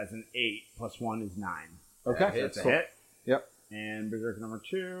 as an 8 +1 is 9. Okay. hits. That's a hit. Yep. And Berserker number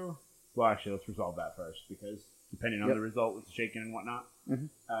 2. Well, actually, let's resolve that first because depending on Yep. the result with the shaking and whatnot.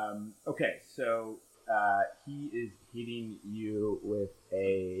 Okay, so he is hitting you with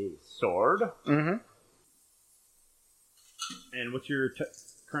a sword. Mm-hmm. And what's your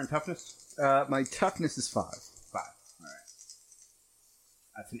current toughness? My toughness is 5. 5. All right.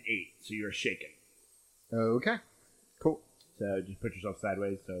 That's an 8, so you're shaken. Okay. Cool. So just put yourself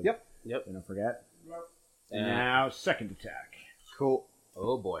sideways so Yep. they don't forget. And And- now second attack. Cool.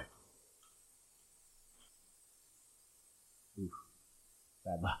 Oh boy.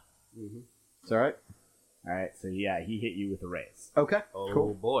 Bad luck. It's all right. All right, so yeah, he hit you with a raise. Okay. Oh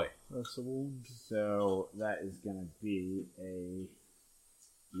Cool. boy. That's a wound. So that is going to be a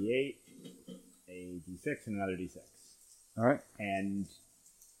D8, a D6, and another D6. All right. And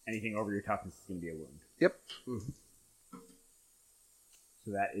anything over your toughness is going to be a wound. Yep.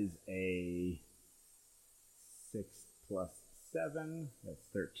 So that is a 6 plus 7. That's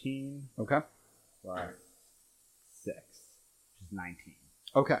 13 Okay. plus 6, which is 19.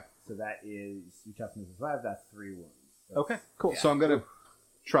 Okay. So that is, your toughness is 5, that's 3 wounds. That's, Okay. Cool. So I'm gonna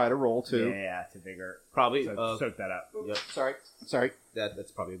try to roll too. Yeah, to vigor. Probably. Soak that up. Yep. Sorry.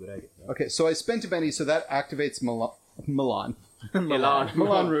 That's probably a good idea. Okay. So I spent a Benny, so that activates Milan. Milan.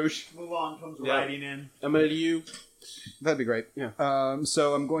 Milan Rouge. Mulan comes Yeah. riding in. MLU. That'd be great. Yeah.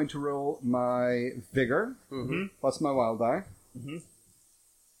 So I'm going to roll my vigor plus my wild die.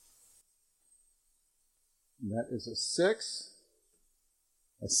 That is a 6.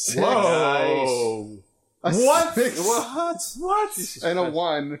 A 6. Whoa! A What? 6. What? And a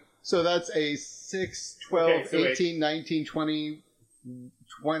 1. So that's a 6, 12, Okay, so wait. 18, 19, 20,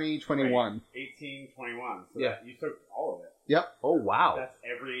 21. 18, 21. So Yeah. you took all of it. Yep. Oh wow. That's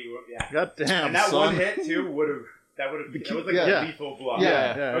every, yeah. God damn, And that son. one hit, too, that was like Yeah. a lethal blow.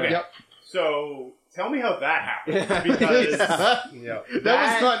 Yeah. Yeah. Okay. Yep. So tell me how that happened. Because That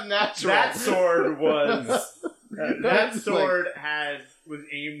was not natural. that sword was was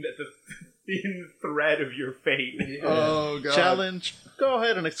aimed at the thin thread of your fate. Oh god. Challenge. Go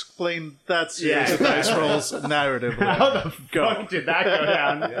ahead and explain that series Yeah. of dice rolls narratively. How the fuck did that go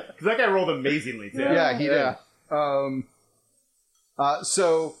down? Because that guy rolled amazingly too. Yeah, he did.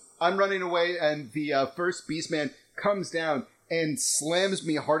 So I'm running away, and the first Beastman comes down and slams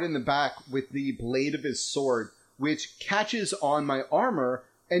me hard in the back with the blade of his sword, which catches on my armor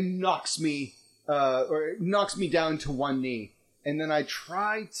and knocks me down to one knee. And then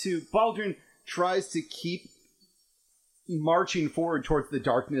Baldrin tries to keep marching forward towards the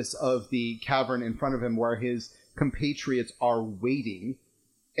darkness of the cavern in front of him where his compatriots are waiting.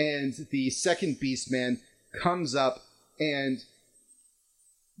 And the second Beastman comes up and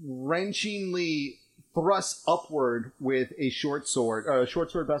wrenchingly thrusts upward with a short sword.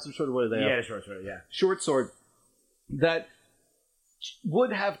 Bastard sword, what do they have? Yeah, short sword, yeah. Short sword that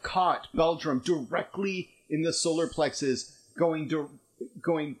would have caught Beldrum directly in the solar plexus, going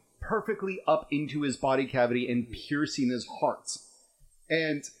perfectly up into his body cavity and piercing his heart.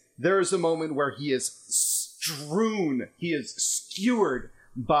 And there is a moment where he is skewered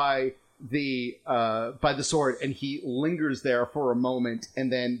by the sword, and he lingers there for a moment,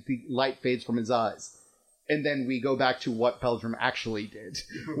 and then the light fades from his eyes. And then we go back to what Beldrum actually did,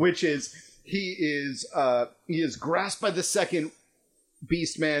 which is he is grasped by the second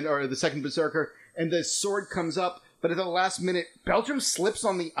Beastman, or the second Berserker, and the sword comes up, but at the last minute, Beldrum slips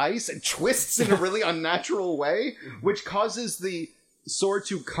on the ice and twists in a really unnatural way, which causes the sword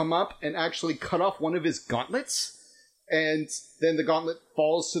to come up and actually cut off one of his gauntlets. And then the gauntlet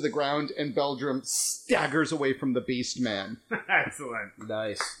falls to the ground, and Beldrum staggers away from the Beastman. Excellent.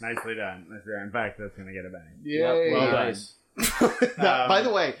 Nice. Nicely done. In fact, that's going to get a bang. Yay. Well, nice. By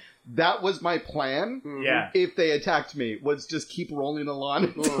the way, that was my plan. Yeah. If they attacked me, was just keep rolling along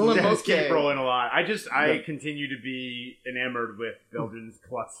until I'm Just okay. keep rolling along. I continue to be enamored with Beldrin's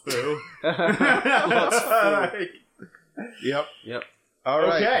Klutzfu. Yep. Yep. All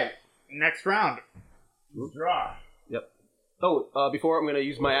right. Okay. Next round. Draw. Yep. Oh, before I'm going to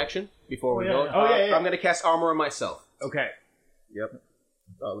use my action before we yeah. go. Yeah. I'm going to cast armor on myself. Okay. Yep.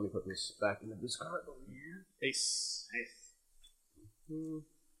 Let me put this back in the discard over here. Ace. Nice.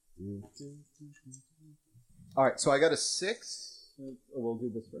 All right. So I got a 6. We'll do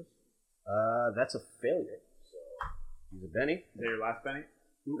this first. That's a failure. So use a Benny. Is that your last Benny?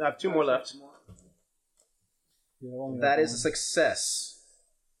 I have 2 more left. That is a success.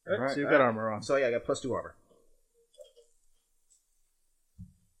 So you've got armor on. So yeah, I got +2 armor.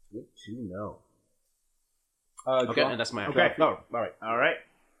 Good to know. Okay, and that's my action. Okay. Oh, all right.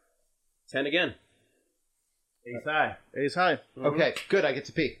 10 again. Ace high. Ace high. Okay. Good. I get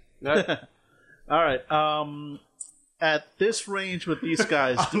to pee. All right. All right. At this range with these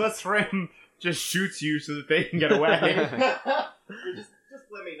guys, Unless Rim just shoots you so that they can get away. Just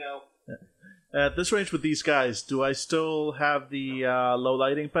let me know. at this range with these guys, do I still have the low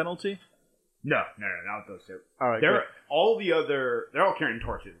lighting penalty? No, not with those two. All right. They're great. they're all carrying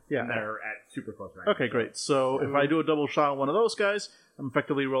torches. Yeah. And they're at super close range. Okay, great. So if I do a double shot on one of those guys, I'm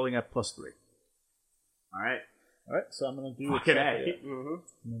effectively rolling at +3. All right. All right. So I'm going to do Fucking exactly A. that. I'm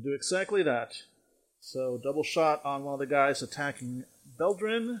going to do exactly that. So double shot on one of the guys attacking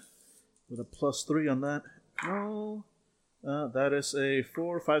Beldrin with a +3 on that roll. That is a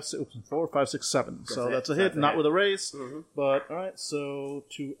 4, 5, 6, 7. So that's a hit, That's a not hit. with a raise. But all right, so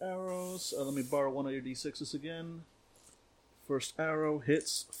 2 arrows. Let me borrow one of your d6s again. First arrow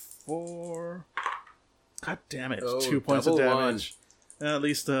hits 4. God damn it! Oh, 2 points of double damage. At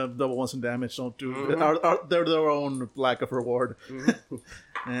least double ones in damage don't do. They're their own lack of reward.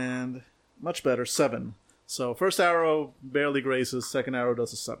 And much better, 7. So first arrow barely grazes. Second arrow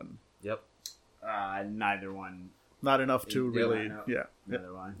does a 7. Yep. Neither one. Not enough to Yeah, really. no. Yeah.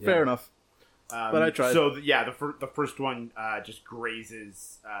 Neither one. Fair enough. But I tried. So the first one just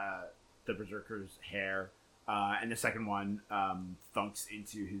grazes the berserker's hair, and the second one thunks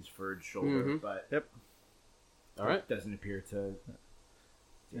into his furred shoulder, but Yep. All right. doesn't appear to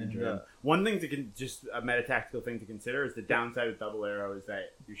injure him. One thing just a meta-tactical thing to consider is the downside of double arrow is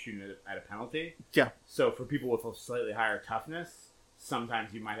that you're shooting at a penalty. Yeah. So for people with a slightly higher toughness,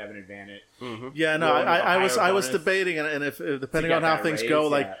 sometimes you might have an advantage. Yeah, no, Rolling with a I was higher was bonus debating, and if depending get on how that things raise, go,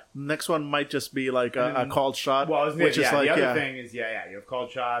 like yeah. next one might just be like a called shot, Well, isn't which it? is Yeah, like the other thing is you have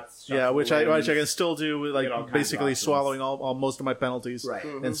called shots. yeah, shots which to I limbs. can still do with Get all like kinds of basically options. swallowing all most of my penalties, Right.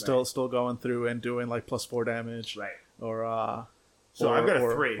 and still going through and doing like +4 damage, Right. or So I've got a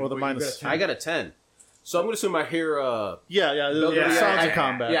or- 3. or the Well, you've minus. got a 10. I got a 10. So I'm going to assume I hear... The sounds of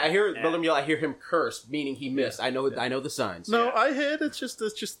combat. Yeah, I hear Beldrum yell. I hear him curse, meaning he missed. I know the signs. No, I hit. It's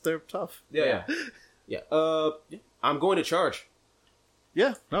just they're tough. Yeah. I'm going to charge.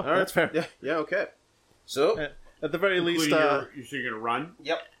 Yeah, no, that's fair. Yeah, okay. So... At the very least... you're going to run?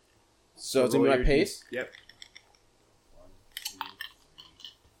 Yep. So it's going to be my pace. Yep. 1, 2, 3,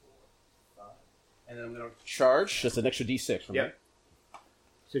 4, 5. And then I'm going to charge. Just an extra D6 from me.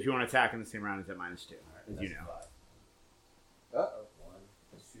 So if you want to attack in the same round, it's at -2, as you know.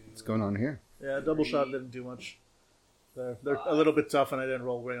 What's going on here? Yeah, double shot didn't do much. They're a little bit tough, and I didn't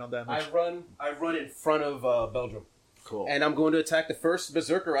roll great on damage. I run in front of Beldrum. Cool. And I'm going to attack the first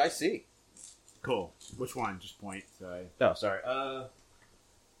berserker I see. Cool. Which one? Just point. So Oh, sorry.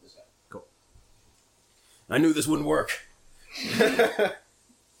 This guy. Cool. I knew this wouldn't work.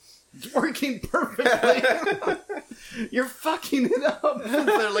 It's working perfectly. You're fucking it up.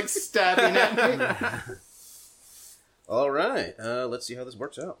 They're like stabbing at me. All right. Let's see how this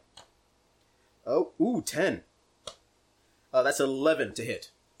works out. 10. That's 11 to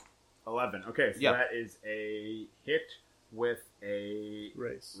hit. 11. Okay, so that is a hit with a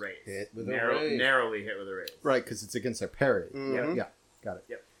Race. Hit with a raise. Narrowly hit with a raise. Right, because it's against our parry. Mhm. Yeah, got it.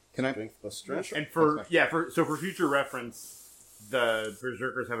 Yep. Can I? Strength plus strength. And for future reference, the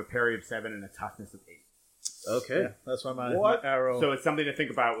berserkers have a parry of 7 and a toughness of 8. Okay. Yeah, that's why my What? arrow... So it's something to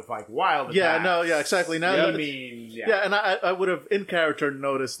think about with like wild Yeah, attacks. no, yeah, exactly. Now that and I would have in character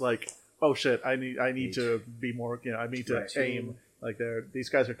noticed like, oh shit, I need to be more. I need to aim. Like these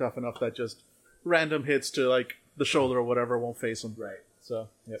guys are tough enough that just random hits to like the shoulder or whatever won't face them. Right. So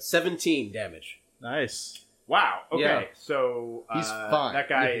 17 damage. nice. Wow. Okay. Yeah. So He's fine. That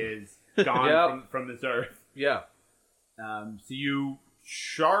guy is gone from this earth. Yeah. So you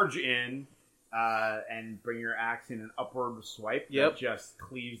charge in and bring your axe in an upward swipe that just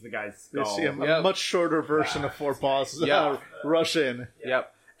cleaves the guy's You skull. see a much shorter version of Four Paws rush in.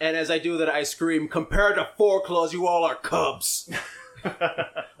 Yep. And as I do that, I scream, "Compared to Four Claws, you all are cubs."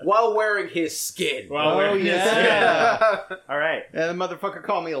 While wearing his skin. All right. And the motherfucker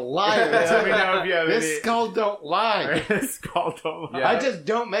called me a liar. Let me know if you have This any... skull don't lie. skull don't lie. Yeah. I just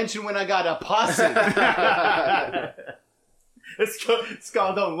don't mention when I got a posse.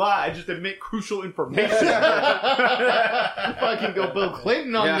 Skull don't lie. I just admit crucial information. Fucking go Bill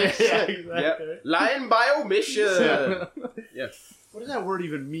Clinton on this shit. Exactly. Yep. Lying by omission. Yeah. What does that word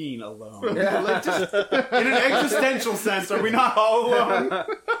even mean, alone? Like just- In an existential sense, are we not all alone? All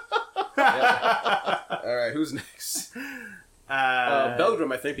right, who's next?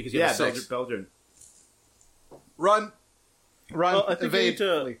 Beldrum, I think, because you have 6. Belgium. Run. Well, I think you need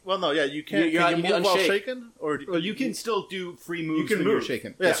to. Well, no, yeah, you can't. You Can you move while unshake. shaken, or Well, you can still do free moves can when you're move.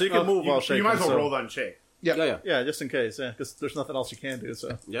 shaken. yeah, so you can move while shaken. You might as well so- roll on shake. Yeah. Yeah, just in case. Yeah, because there's nothing else you can do.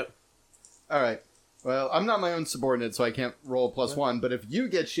 So Yep. All right. Well, I'm not my own subordinate, so I can't roll +1. But if you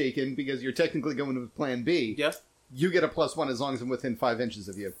get shaken because you're technically going with Plan B, Yeah. you get a +1 as long as I'm within 5 inches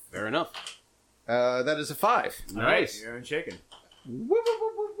of you. Fair enough. That is a 5. Nice. You're unshaken.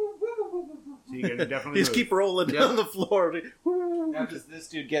 So you can definitely he's move. keep rolling on the floor. Now, does this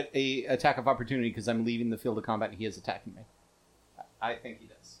dude get a attack of opportunity because I'm leaving the field of combat and he is attacking me? I think he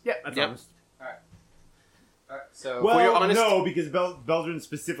does. Yeah, that's Yep. honest. All right. So, For your Well, honest- no, because Belgian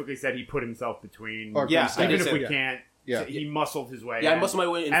specifically said he put himself between... Or Yeah, Grimstad. I did even if say we that. can't... Yeah. He muscled his way Yeah, I in. muscled my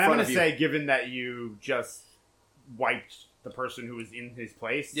way in And I'm front going of to you. say, given that you just wiped the person who was in his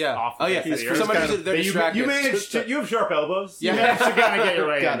place Yeah. off the Oh, yeah. face of the For earth, some reason, they're that distracted. you managed to... You have sharp elbows. Yeah. You managed to kind of get your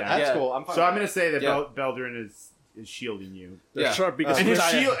way got in it. there. That's Yeah. cool. I'm fine. So I'm going to say that Yeah. Beldrin is shielding you. They're Yeah. sharp because And his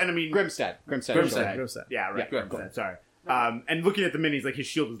Taya- shield... And I mean... Grimstad. Grimstad. Yeah, right. Yeah, Grimstad, sorry. And looking at the minis, like his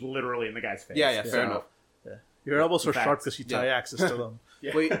shield is literally in the guy's face. Yeah, fair enough. Your elbows are Facts. sharp because you tie axes to them.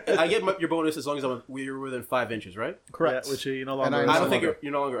 Wait, I get your bonus as long as we're within 5 inches, right? Correct. Yeah, which you no And longer. I No don't think longer.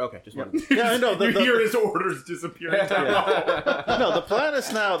 you're no longer okay. Just wanted. Yeah, I know. You hear his orders disappearing. No, the plan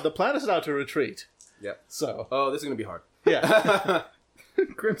is now. The plan is now to retreat. Yeah. So Oh, this is gonna be hard. yeah,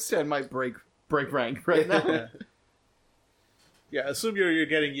 Grimstad might break rank right now. yeah. Assume you're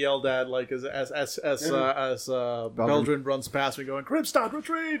getting yelled at like as Beldrin runs past me, going, "Grimstad,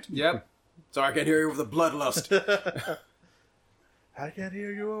 retreat!" Yep. Sorry, I can't hear you with the bloodlust. I can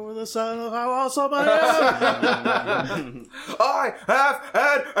hear you over the sound of how awesome I am. I have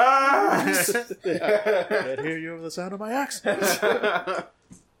an axe. I can hear you over the sound of my axe.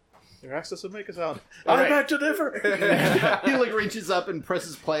 Your axe doesn't make a sound. I beg to differ. He like reaches up and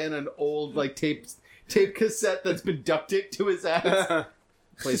presses play on an old like tape cassette that's been duct taped to his ass.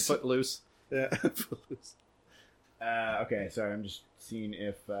 Plays Footloose. Yeah. Okay, sorry, I'm just seeing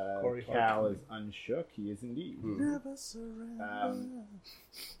if Corey Cal is unshook. He is indeed. Never surrender.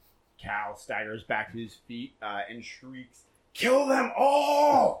 Cal staggers back to his feet and shrieks, "Kill them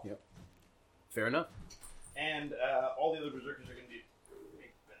all!" Yep. Fair enough. And all the other berserkers are going to make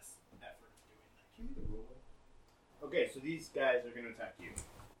the best effort doing that. Give me the roll. Okay, so these guys are going to attack you.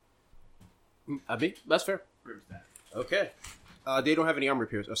 That's fair. Grimstad. Okay. They don't have any armor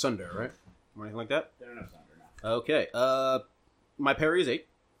pierce or sunder, right? Or anything like that? They don't have Thunder now. Okay. My parry is 8.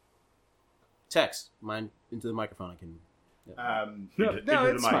 Text. Mine into the microphone. I can... No, into the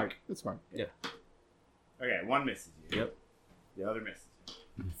it's mic. smart. It's smart. Yeah. Okay, one misses you. Yep. The other misses you.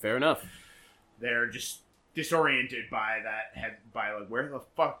 Fair enough. They're just disoriented by that like, where the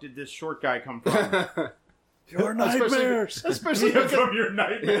fuck did this short guy come from? Your nightmares. Especially From because, your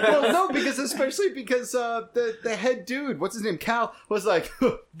nightmare. well, no, because the head dude, what's his name, Cal, was like,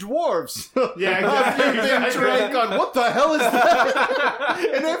 dwarves. Yeah, I've been exactly. drank on. What the hell is that?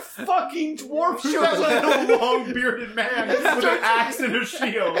 And that fucking dwarf shows up. A long bearded man with an axe and a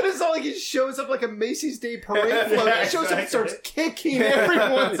shield. And it's not like he shows up like a Macy's Day Parade float. Yeah, He shows up and exactly. starts kicking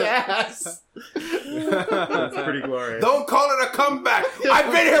everyone's ass. That's pretty glorious. Don't call it a comeback. I've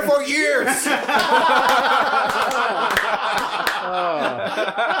been here for years.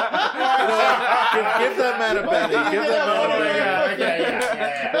 Give that man a Benny. Give that man a Benny.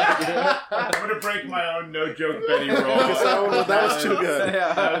 Yeah. I'm gonna break my own no joke Benny roll. That was too good.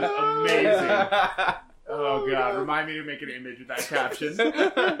 That was amazing. Oh god, remind me to make an image with that caption.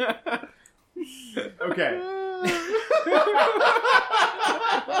 Okay.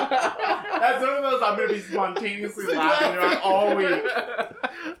 That's one of those I'm gonna be spontaneously laughing about all week.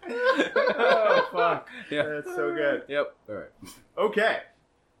 Oh fuck. Yeah. That's so good. Yep. All right. Okay.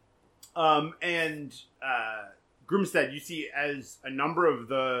 And Grimstead, you see as a number of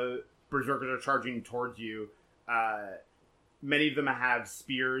the berserkers are charging towards you, many of them have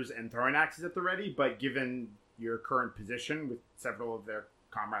spears and throwing axes at the ready, but given your current position with several of their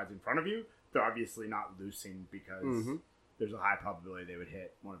comrades in front of you, they're obviously not loosing because there's a high probability they would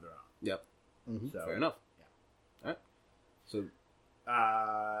hit one of their own. Yep. So, Fair enough. Yeah. All right. So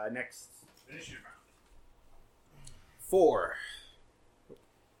next initiative round. 4.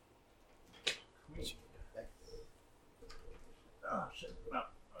 Oh shit!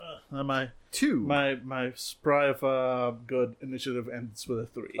 My 2. my spry of good initiative ends with a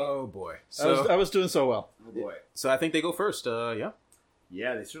 3. Oh boy. I was doing so well. Oh boy. So I think they go first. Yeah.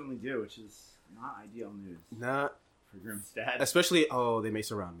 Yeah, they certainly do, which is not ideal news Not for Grimstad. especially. Oh, they may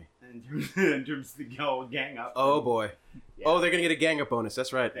surround me. In terms of the gang up. Oh boy. Yeah. Oh, they're gonna get a gang up bonus.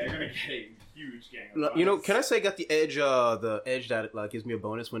 That's right. They're gonna get a huge gang up. You know, can I say I got the edge that gives me a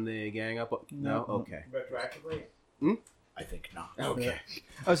bonus when they gang up? No? Okay. retroactively? Hmm? I think not. Okay.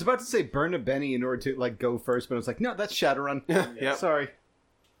 I was about to say burn a Benny in order to like go first, but I was like, no, that's Shadowrun. Yep. Sorry.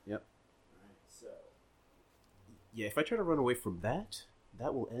 Yep. So Yeah, if I try to run away from that,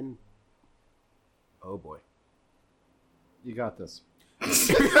 that will end. Oh boy. You got this.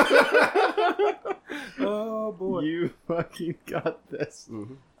 Oh boy. You fucking got this.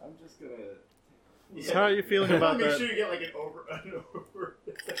 Mhm. I'm just gonna. So how are you feeling about Make that? sure you get like an over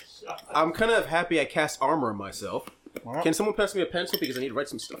shot. I'm kind of happy I cast armor on myself. Can someone pass me a pencil because I need to write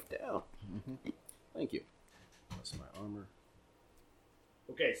some stuff down? Thank you. That's my armor.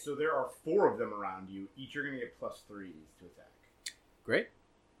 Okay, so there are 4 of them around you. Each are gonna get +3s to attack. Great.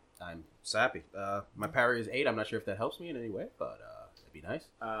 I'm so happy. My parry is 8. I'm not sure if that helps me in any way, but it'd be nice.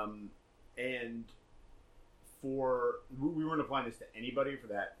 And for we weren't applying this to anybody for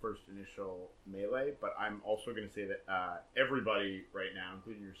that first initial melee, but I'm also going to say that everybody right now,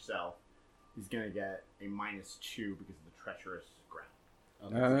 including yourself, is going to get a -2 because of the treacherous ground.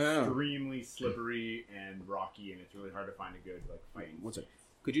 It's extremely slippery and rocky, and it's really hard to find a good fighting. One second.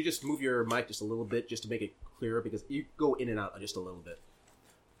 Could you just move your mic just a little bit just to make it clearer? Because you go in and out just a little bit.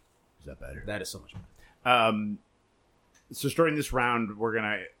 Is that better? That is so much better. So starting this round, we're going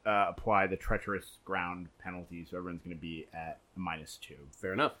to apply the treacherous ground penalty, so everyone's going to be at a -2.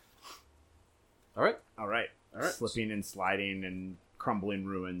 Fair enough. All right. All right. Slipping and sliding and crumbling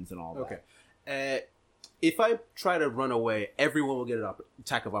ruins and all that. Okay. If I try to run away, everyone will get an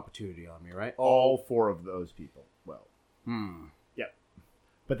attack of opportunity on me, right? All 4 of those people will. Yep.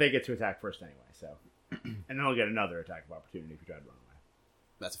 But they get to attack first anyway, so. And then they'll get another attack of opportunity if you try to run away.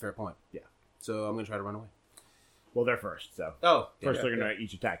 That's a fair point. Yeah. So I'm going to try to run away. Well, they're first, so. Oh. First, they're going to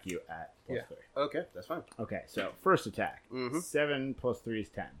each attack you at +3. Okay, that's fine. Okay, so first attack. 7 + 3 is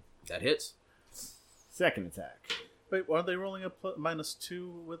 10. That hits. Second attack. Wait, are they rolling a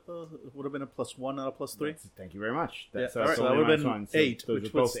 -2 with a? Would have been a +1 and a +3. Thank you very much. Yeah, So, all right, it's so that only would have been -1, so 8, those which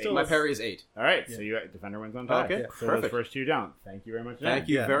are both was still- My parry is 8. All right, so you Defender wins on top. Okay, So perfect. those first 2 down. Thank you very much. Thank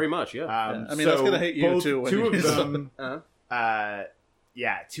you Yeah. very much, yeah. I mean, that's gonna hate you, both, too, when 2 you of use them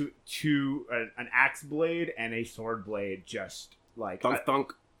an axe blade and a sword blade, just like Thunk,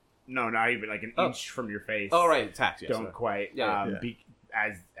 thunk. no, not even like an inch from your face. Oh, right. Attacks. Yes, Don't sorry. quite. Yeah,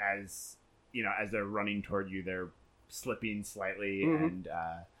 As you know, as they're running toward you, they're slipping slightly Mm-hmm. and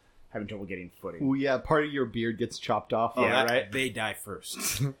having trouble getting footing. Oh yeah, part of your beard gets chopped off. Yeah, that- right? They die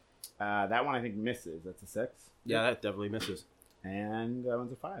first. That one I think misses. That's a 6, Yeah, that definitely misses. and that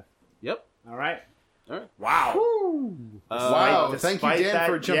one's a 5. Yep. All right. All right. Wow. Wow, thank you, Despite Dan,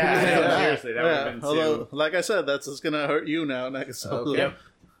 for jumping yeah, in on that. seriously, that would have been Although, 2. like I said, that's just gonna hurt you now next. So Okay.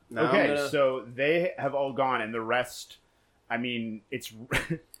 Now I'm Okay, gonna- so they have all gone, and the rest. I mean, it's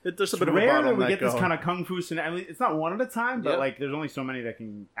there's a bit of a rare that bottleneck we get this going. kind of kung fu scenario. It's not one at a time, but Yep. like there's only so many that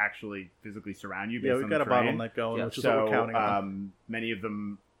can actually physically surround you. Based Yeah, we've on got the a terrain. bottleneck going, Yeah. which is So what we're counting on. many of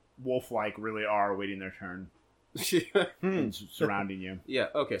them, wolf-like, really are waiting their turn and surrounding you. Yeah.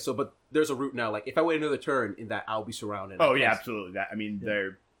 Okay. So, but there's a route now. Like, if I wait another turn, in that I'll be surrounded. Oh I yeah, guess. absolutely. That I mean,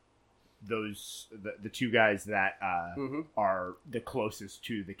 they're the two guys that Mhm. are the closest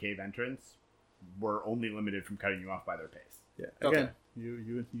to the cave entrance were only limited from cutting you off by their pace. Yeah. Okay. Again,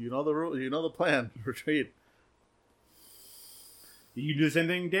 you know the rule. You know the plan. Retreat. You do the same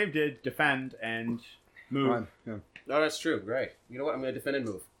thing Dave did: defend and move. Fine, yeah. No, that's true. Great. You know what? I'm going to defend and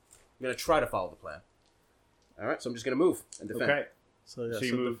move. I'm going to try to follow the plan. All right. So I'm just going to move and defend. Okay, So yeah. so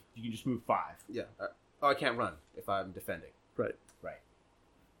you move. You can just move 5. Yeah. Oh, I can't run if I'm defending. Right. Right.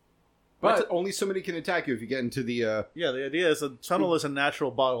 But only somebody can attack you if you get into the. Yeah. The idea is a tunnel is a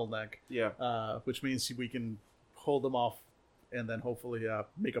natural bottleneck, Yeah. which means we can hold them off, and then hopefully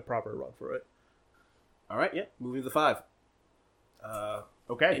make a proper run for it. All right. Yeah. Moving to the 5.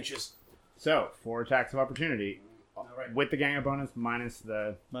 Okay. Inches. So 4 attacks of opportunity right. with the gang of bonus minus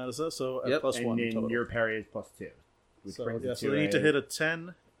the Minus that, so at Yep. plus and one then total. your parry is +2, which So brings yeah, it so to they need to a- hit a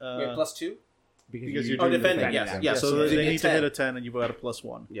 10. Yeah, +2. because you're Oh, doing defending. defending Yes. them. Yeah. so So they they need get to 10. hit a 10, and you've got a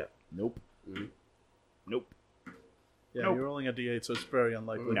 +1. Yeah. Nope. Mhm. Nope. Yeah, Nope. you're rolling a d8, so it's very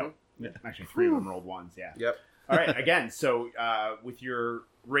unlikely. No. Yeah. Actually, 3 of them rolled 1s. Yeah. Yep. All right. Again, so with your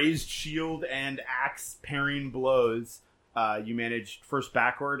raised shield and axe parrying blows, you manage first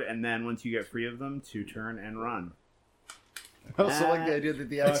backward, and then once you get free of them, to turn and run. I also like the idea that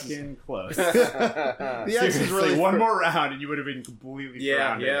the axe is, Fucking close. the axe is really one more round, and you would have been completely Yeah,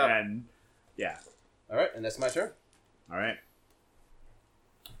 surrounded. yeah. And yeah. All right, and that's my turn. All right.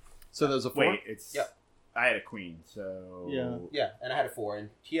 So there's a 4. Wait, it's. Yep. I had a queen, so. Yeah. Yeah, and I had a 4, and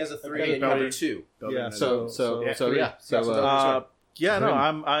he has a 3, Okay, and you have a Belly. 2. Building Yeah, it So up. so yeah, so three. yeah. So Yeah, no,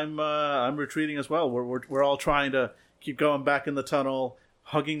 Grim. I'm retreating as well. We're all trying to keep going back in the tunnel,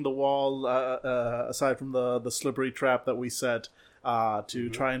 hugging the wall. Aside from the slippery trap that we set, to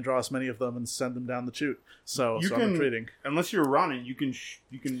try and draw as many of them and send them down the chute. So You I'm can- retreating. Unless you're running, you can shoot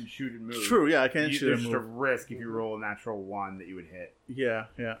and move. True, yeah, I can shoot There's and just a move. risk if you roll a natural 1 that you would hit. Yeah,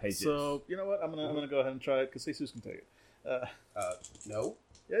 yeah. Pages. So you know what? I'm gonna go ahead and try it because Jesus can take it. No?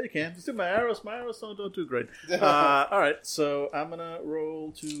 Yeah, you can. Just do my arrows. My arrows don't do great. All right, so I'm gonna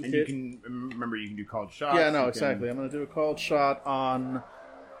roll to And hit. you can remember you can do called shots. Yeah, you no, can- exactly. I'm gonna do a called shot on.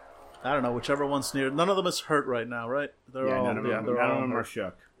 I don't know, whichever one's near. None of them is hurt right now, right? They're Yeah, all. none of them, they're none all of them are hurt.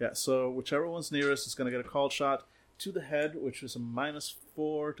 shook. Yeah, so whichever one's nearest is gonna get a called shot to the head, which is a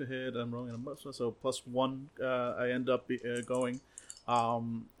 -4 to hit. I'm rolling a so +1. I end up going,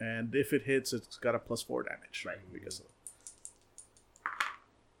 and if it hits, it's got a +4 damage. Right, because of.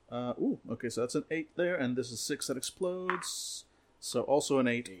 Okay, so that's an 8 there, and this is 6 that explodes. So also an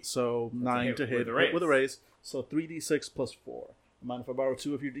 8, so 9 hit to hit with a raise. with a raise. So 3d6 plus 4. Mind if I borrow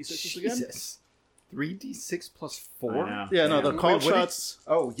 2 of your d6s again? Jesus. 3d6 plus 4? I know. Yeah, no, Yeah. the call Wait, what did- shots.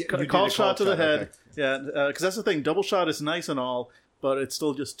 Oh, yeah, you did Call a shot to the head. okay. Yeah, because that's the thing. Double shot is nice and all, but it's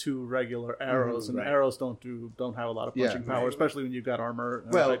still just 2 regular arrows, and right. arrows don't have a lot of Yeah. punching power, especially when you've got armor.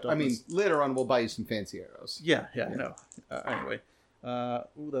 and Well, high I mean, toughness. later on we'll buy you some fancy arrows. Yeah, I know. Anyway,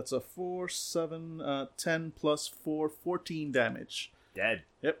 that's a 4, 7, 10 plus 4, 14 damage. Dead.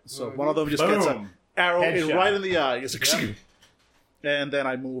 Yep. So one of them just gets an Boom. arrow in Headshot. right in the eye. And then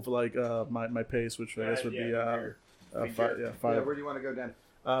I move like my pace, which I guess would be here. 5. Yeah, Yeah, 5. where do you want to go, Dan?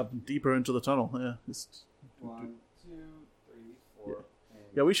 Deeper into the tunnel. Yeah. 1, 2, 3, 4.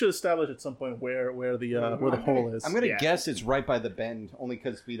 Yeah, we should establish at some point where the hole is. I'm going to Yeah. guess it's right by the bend, only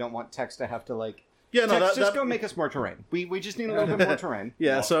because we don't want Tex to have to, like... Yeah, no, Tex, just that go make us more terrain. We just need a little bit more terrain.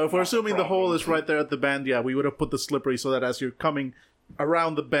 yeah. So if we're assuming the hole is right there at the bend, yeah, we would have put the slippery so that as you're coming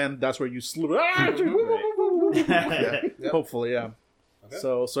around the bend, that's where you slip. Hopefully, yeah. Okay.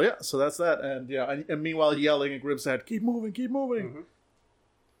 So yeah, so that's that, and yeah, and meanwhile yelling at Grim's head, keep moving, keep moving,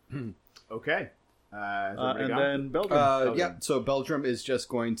 Okay. and then Belgium. Yeah, so Belgium is just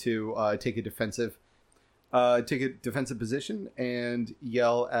going to take a defensive take a defensive position and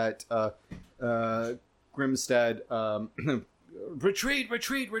yell at Grimstead, retreat,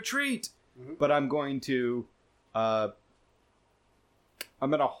 retreat, retreat. Mm-hmm. But I'm going to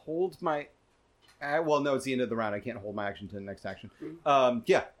hold my. Well, no, it's the end of the round. I can't hold my action to the next action.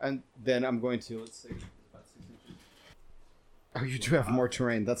 Yeah, and then I'm going to let's see. Oh, you do have more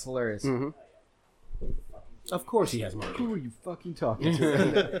terrain. That's hilarious. Mm-hmm. Of course, he has more. Who are you fucking talking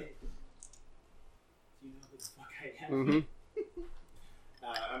to? Mm-hmm.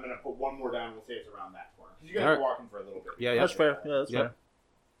 I'm gonna put one more down. We'll say it's around that corner. You guys are walking for a little bit. Yeah, That's fair. Yeah, that's fair.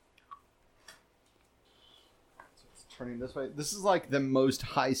 So it's turning this way. This is like the most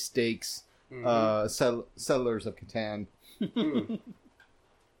high stakes Settlers of Catan.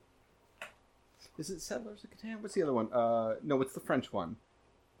 Is it Settlers of Catan? What's the other one? No, it's the French one.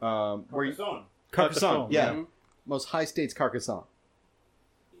 Carcassonne. Carcassonne. Yeah, Mm-hmm. most high stakes Carcassonne.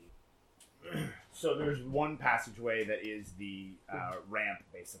 So there's one passageway that is the ramp,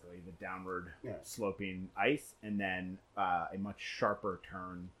 basically, the downward sloping ice, and then a much sharper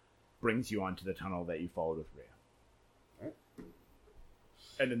turn brings you onto the tunnel that you followed with Rhea. Right.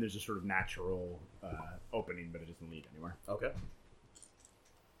 And then there's a sort of natural opening, but it doesn't lead anywhere. Okay.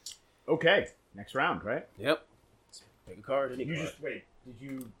 Okay, next round, right? Yep. Pick a card. Did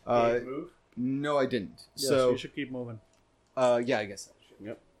you move? No, I didn't. Yeah, so you should keep moving. yeah, I guess I should.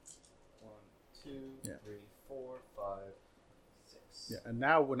 Yep. 1, 2, 3, 4, 5, 6. Yeah, and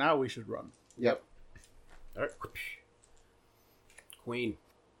now we should run. Yep. All right. Queen.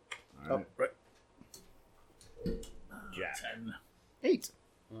 All right. Right. Jack. 8.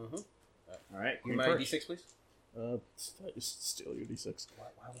 Mm-hmm. All right. Give Queen me my first. D6, please. Steal your d6. Why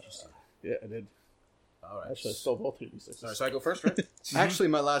would you say that? Yeah, I did. All right. Actually, I stole both your d6s. All right, so I go first, right? Actually,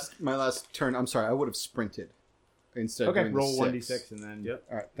 my last turn. I'm sorry. I would have sprinted instead. Okay, of doing roll the 1d6 and then Yep.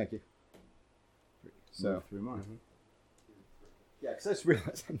 All right, thank you. so So 3 more. yeah, because I just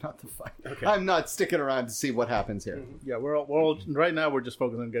realized I'm not the fight. Okay. I'm not sticking around to see what happens here. Yeah, we're all right now. We're just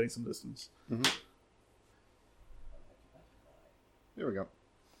focused on getting some distance. There we go.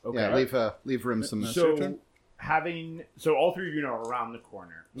 Okay. Yeah, leave room some. your turn? So all three of you are around the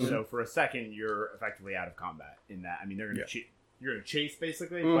corner. So for a second, you're effectively out of combat. In that, I mean, they're gonna you're gonna chase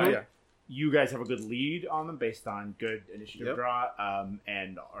basically, but Yeah. you guys have a good lead on them based on good initiative Yep. draw,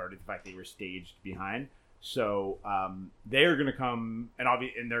 and already the fact that you were staged behind. So they're gonna come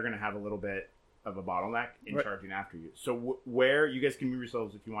and they're gonna have a little bit of a bottleneck in Right. charging after you. So where you guys can move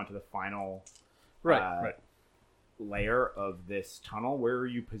yourselves if you want to the final Right. layer of this tunnel. Where are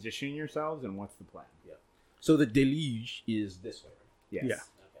you positioning yourselves, and what's the plan? So the deluge is this way, right? Yes. Yeah.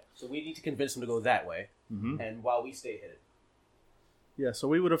 Okay. So we need to convince them to go that way, and while we stay hidden. Yeah, so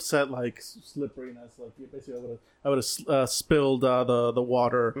we would have said like slipperiness, like basically I would have spilled the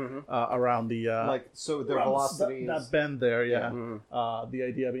water around the so their around velocity that is bend there. Yeah, the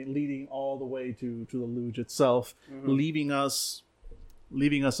idea being leading all the way to the luge itself, leaving us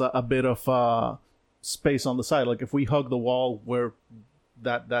a bit of space on the side. Like if we hug the wall, where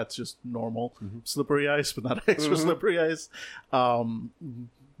that's just normal slippery ice, but not extra slippery ice.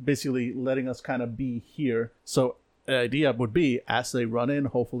 Basically, letting us kind of be here. So the idea would be, as they run in,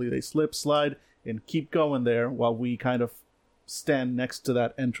 hopefully they slide, and keep going there while we kind of stand next to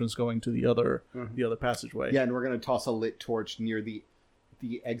that entrance going to the other passageway. yeah, and we're gonna toss a lit torch near the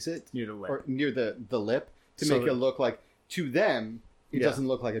exit Near the lip. or near the lip to So make it look like to them it Yeah. doesn't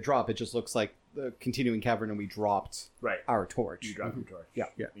look like a drop. It just looks like the continuing cavern, and we dropped Right. our torch. You drop your torch. Yeah.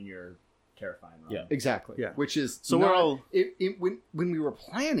 Yeah. And you're terrifying. Run. Yeah. Exactly. Yeah. Which is So we're not- all- when we were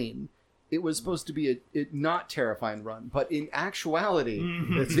planning, it was supposed to be a not terrifying run, but in actuality,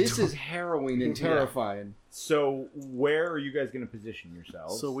 this is harrowing and terrifying. So where are you guys going to position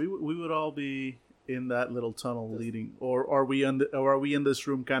yourselves? So we would all be in that little tunnel leading, or are we in this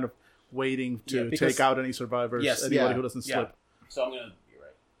room kind of waiting to Yeah, because- take out any survivors? Yes, anybody yeah, who doesn't Yeah. slip. So I'm gonna. You're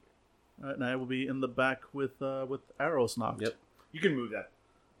right. All right, and I will be in the back with arrows knocked. Yep. you can move that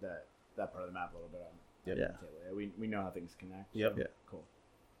part of the map a little bit. Yep. Yeah. We know how things connect. Yep. Yeah. Cool.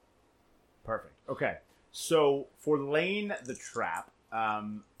 Perfect. Okay. So for laying the trap,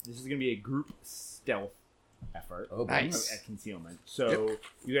 this is going to be a group stealth effort. Oh, Nice. At concealment. So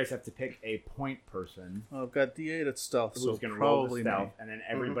you guys have to pick a point person Oh, I've got D8 at stealth, who's so going to roll the probably stealth, me. and then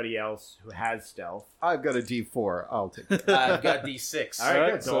everybody else who has stealth. I've got a D4. I'll take it. I've got D6. All right,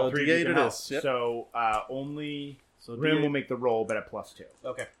 Alright, good. so So all three of you D8 can it help. is, yep. So only So Grim D8 will make the roll, but at +2.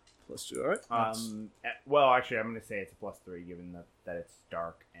 Okay. plus 2. All right. Well, actually, I'm going to say it's a +3, given that it's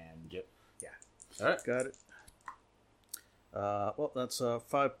dark and Yep. yeah. All right. Got it. Well, that's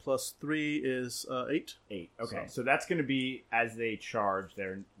 5 plus 3 is 8. 8. Okay, so that's going to be, as they charge,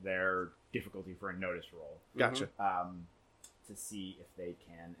 their difficulty for a notice roll. Gotcha. To see if they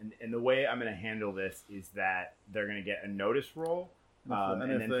can. And the way I'm going to handle this is that they're going to get a notice roll. And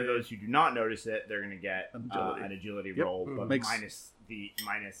then for those who do not notice it, they're going to get an agility roll, but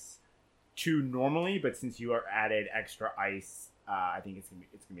minus 2 normally. But since you are added extra ice, I think it's gonna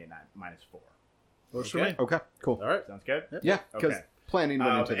be a minus 4. Works for me. Okay, cool. All right. Sounds good. Yeah, because Okay. planning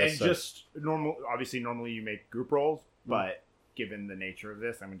went into this. And so- just normally you make group rolls, but given the nature of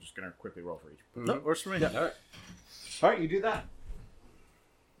this, I'm just going to quickly roll for each. No, works for me. All right. All right, you do that.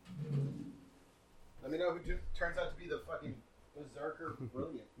 Let me know who turns out to be the fucking berserker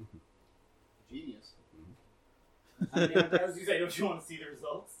brilliant genius. As you say, don't you want to see the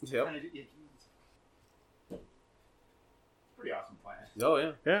results? Yep. Pretty awesome plan. Oh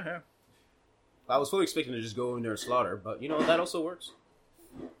yeah. Yeah. I was fully expecting to just go in there and slaughter, but you know that also works.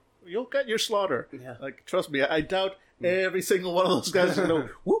 You'll get your slaughter. Yeah. Like, trust me, I doubt every single one of those guys is going to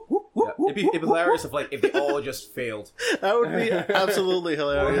whoop, whoop, Yeah. whoop, whoop. It'd be hilarious if they all just failed. That would be absolutely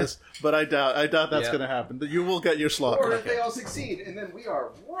hilarious, but I doubt that's Yeah. going to happen. You will get your Or slaughter. if they all succeed, and then we are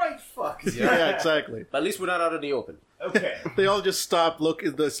right fucked. Yeah, exactly. But at least we're not out in the open. Okay. They all just stop looking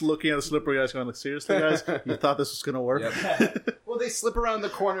at the slippery guys going, like, seriously, guys? You thought this was going to work? Yep. Well, they slip around the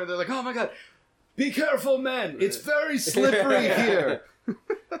corner. They're like, "Oh my god, be careful, men! It's very slippery here."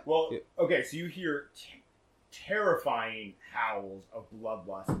 Well, okay, so you hear terrifying howls of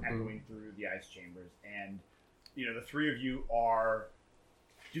bloodlust echoing through the ice chambers, and the three of you are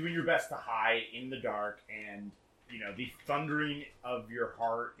doing your best to hide in the dark, and the thundering of your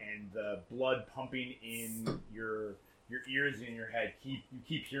heart and the blood pumping in your ears and in your head. You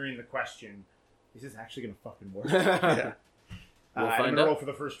keep hearing the question: is this actually going to fucking work? Yeah. We'll I'm find going to out. roll for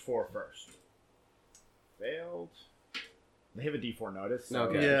the first 4 first. Failed. They have a D4 notice, so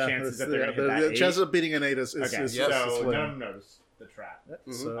Okay. the Yeah, chances that the, they're going to hit that the 8. chances of beating an 8 is Okay, is Yep. so slim. none of them notice the trap.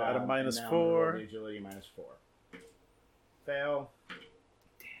 So at a minus and now I'm gonna roll 4. the agility minus 4. Fail.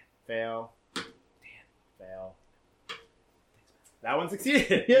 Fail. Fail. That one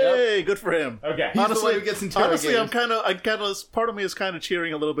succeeded. Yay, good for him. Okay. He's the one who gets Honestly, interrogated. part of me is kind of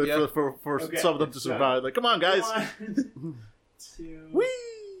cheering a little bit Yeah. for Okay. some of them to survive. Like, come on, guys. 1, 2, Whee!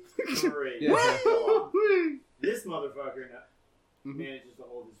 3. Yeah. This motherfucker manages to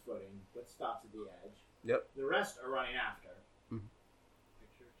hold his footing, but stops at the edge. Yep. The rest are running after.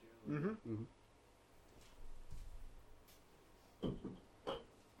 Picture 2.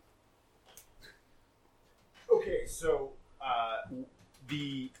 Okay, so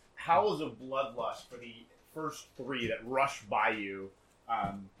the howls of bloodlust for the first 3 that rush by you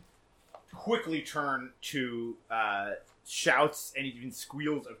quickly turn to shouts and even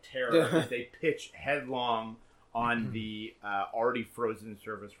squeals of terror as they pitch headlong on the already frozen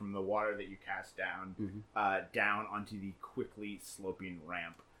surface from the water that you cast down, down onto the quickly sloping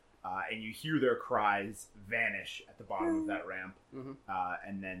ramp. And you hear their cries vanish at the bottom of that ramp,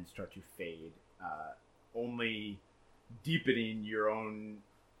 and then start to fade, only deepening your own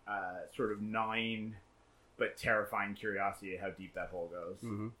sort of gnawing but terrifying curiosity at how deep that hole goes.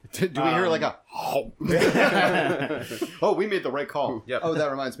 Do we hear like a? Oh, we made the right call. Yep. Oh,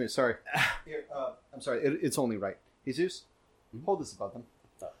 that reminds me. Sorry. Here, I'm sorry. It's only right. Jesus, hold this above them.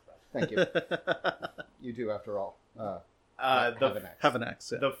 Thank you. You do, after all. Have an axe. Have an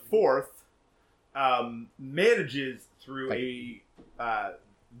axe. Yeah. The 4th manages through a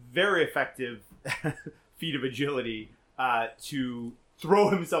very effective feat of agility to throw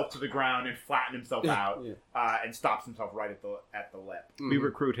himself to the ground and flatten himself out, and stops himself right at the lip. We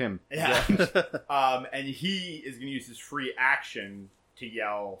recruit him. Yeah. And he is going to use his free action to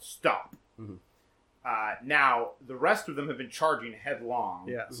yell, "Stop." Now, the rest of them have been charging headlong.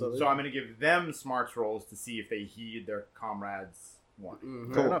 Yeah, So so I'm going to give them smarts rolls to see if they heed their comrades'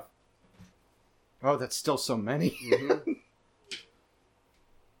 warning. fair enough. Oh, that's still so many.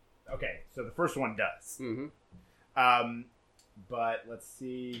 Okay, so the first one does. But let's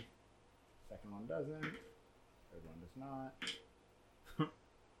see. Second one doesn't. Third one does not.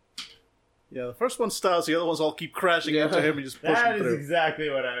 Yeah, the first one styles, the other ones all keep crashing into him and just push That him is through. exactly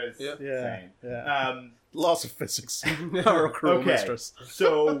what I was Yeah, saying. yeah. Laws of physics. Our cruel Okay, mistress.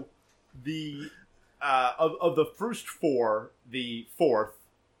 so the of the first 4, the 4th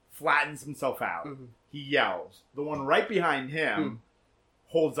flattens himself out. He yells. The one right behind him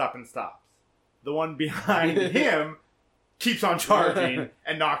holds up and stops. The one behind him keeps on charging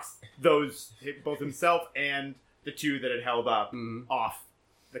and knocks both himself and the 2 that had held up off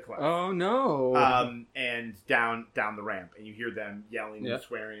the cliff. Oh no! And down the ramp, and you hear them yelling and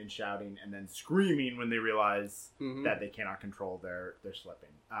swearing and shouting, and then screaming when they realize that they cannot control their slipping.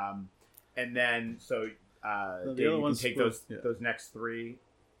 And then Dave, you can take those next 3.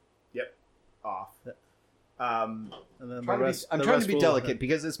 Yep, off. And then I'm trying to be delicate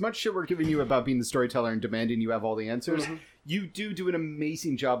because as much shit we're giving you about being the storyteller and demanding you have all the answers, you do an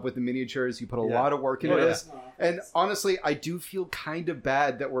amazing job with the miniatures. You put a lot of work into this, and honestly, I do feel kind of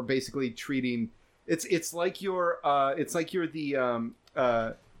bad that we're basically treating it's like you're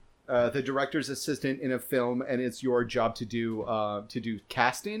the director's assistant in a film, and it's your job to do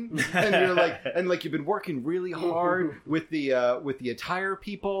casting, and you're like you've been working really hard with the attire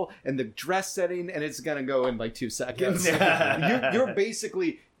people and the dress setting, and it's gonna go in like 2 seconds. You're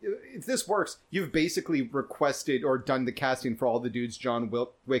basically, if this works, you've basically requested or done the casting for all the dudes John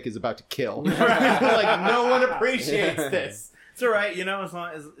Wick is about to kill. Like no one appreciates this. It's all right, as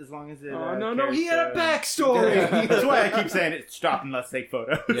long as it. Oh no! He had a backstory. That's why I keep saying it. Stop and let's take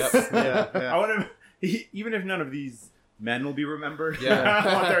photos. Yep. I want to, even if none of these men will be remembered.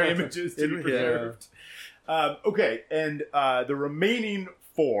 I want their images to be preserved. Okay, and the remaining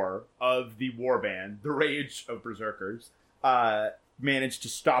 4 of the warband, the Rage of Berserkers, managed to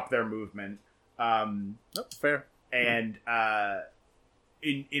stop their movement. Fair. And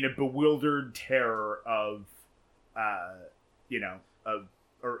in a bewildered terror of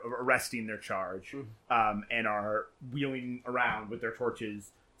arresting their charge, and are wheeling around with their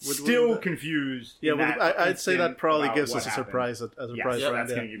torches, still confused. Yeah, I'd say that probably gives us a happened. surprise. As a surprise, Yes,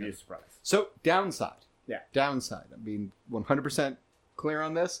 that's going to give you a surprise. So downside. Yeah. Downside. I'm being 100% clear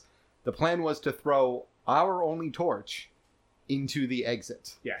on this. The plan was to throw our only torch into the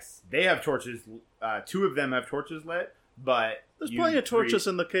exit. Yes, they have torches. 2 of them have torches lit, but there's plenty of torches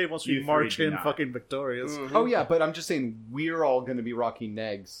in the cave once we march in fucking victorious. Oh yeah, but I'm just saying we're all going to be rocking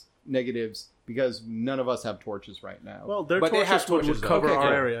negatives because none of us have torches right now. Well, their But they have torches would torches, cover though. our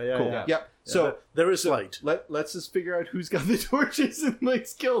Okay, area. Yeah, cool. yeah. Yep. So There is light. let's just figure out who's got the torches and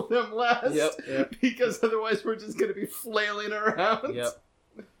let's kill them last. Yep. Because otherwise we're just going to be flailing around. Yep.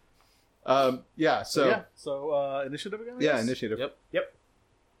 So initiative again? I Yeah, guess? initiative. Yep.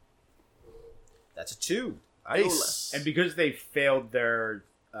 That's a 2. Nice. And because they failed their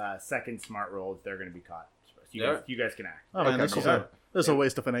second smart rolls, they're going to be caught. So you guys can act. Oh man, Okay, that's cool. cool. There's a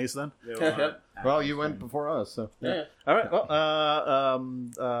waste of an ace then. They will not act Well, this you went time. before us, so Yeah. All right.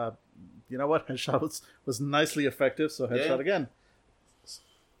 Well, you know what? Headshot was nicely effective, so headshot Yeah. again.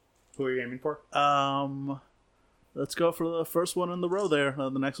 Who are you aiming for? Let's go for the first one in the row there. The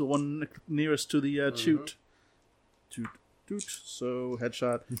next one nearest to the shoot. Toot. So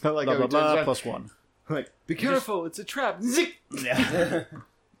headshot. I like blah how blah he turns blah around. plus 1. like, be careful, it's a trap. Zick! Yeah.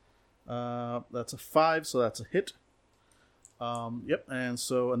 That's a 5, so that's a hit. Yep, and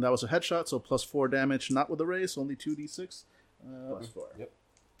that was a headshot, so plus 4 damage, not with the raise, only 2d6. Plus 4. Yep.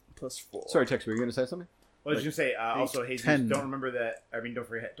 Plus 4. Sorry, Tex, were you going to say something? Well, I was going to say, also, Jesus, 10. don't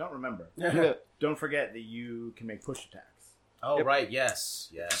forget that you can make push attacks. Oh, Yep. right.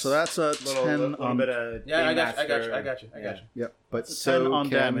 Yes. So that's a 10 little on bit of Yeah, I Game got you. Master. Yep. But 10 so on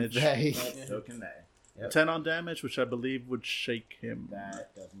can damage. they. So can they. Yep. 10 on damage, which I believe would shake him.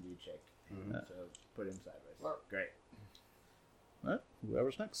 That does indeed shake. So put him sideways. Great. All right,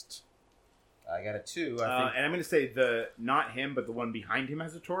 whoever's next. I got a 2. I think. And I'm going to say not him, but the one behind him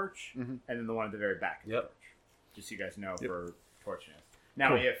has a torch, and then the one at the very back has a torch. Just so you guys know for torchiness. Now,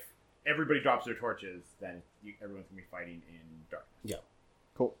 Cool. if everybody drops their torches, then everyone's going to be fighting in darkness. Yeah.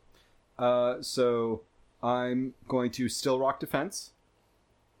 Cool. So I'm going to still rock defense,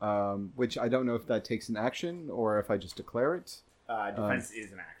 which I don't know if that takes an action or if I just declare it. Defense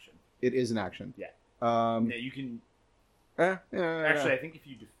is an action. It is an action. Yeah. Yeah, You can... yeah. Actually, I think if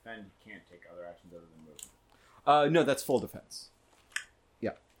you defend, you can't take other actions other than movement. No, that's full defense.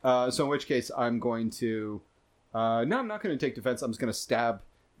 Yeah. So in which case, I'm going to. No, I'm not going to take defense. I'm just going to stab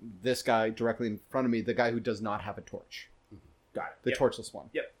this guy directly in front of me, the guy who does not have a torch, Got it. the Yep. torchless one.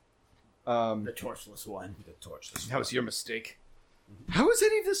 Yep. Um, The torchless one. The torch. that was your mistake. How is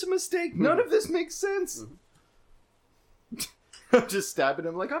any of this a mistake? None of this makes sense. I'm just stabbing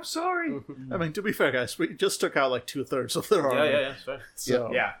him like, I'm sorry. I mean, to be fair, guys, we just took out like 2/3 of their army. Yeah. Sorry.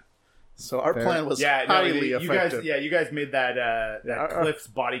 So, Yeah. so our Fair. plan was Yeah, no, highly you guys. effective. Yeah, you guys made that Yeah, Cliff's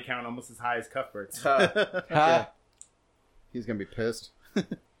body count almost as high as Cuthbert's. Ha. He's going to be pissed.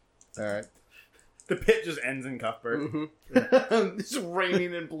 All right. The pit just ends in Cuthbert. It's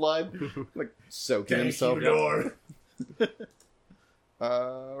raining in blood. Like, soaking himself. Lord.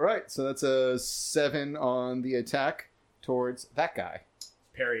 Right, so that's a 7 on the attack towards that guy.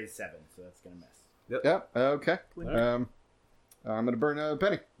 Parry is 7, so that's gonna miss. Yeah, okay. I'm gonna burn a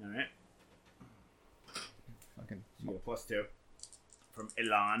penny. All right. Fucking. You get a +2 from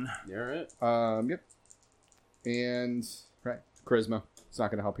Elan. All right. Yep. And right, charisma. It's not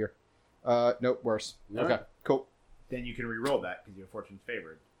gonna help here. Nope, worse. All Okay, right. cool. Then you can re-roll that because your fortune's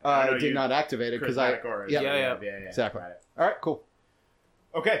favored. I did not activate it because I. Yeah, Yeah. Exactly. Got it. All right, cool.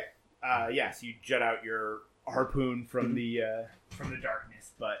 Okay. Yes, you jet out your harpoon from the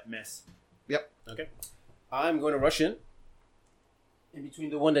darkness, but miss. Okay. I'm going to rush in between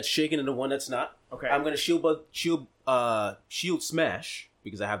the one that's shaking and the one that's not. Okay. I'm going to shield smash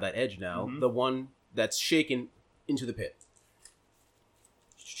because I have that edge now. Mhm. The one that's shaken into the pit.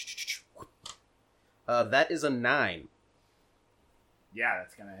 That is a 9. Yeah,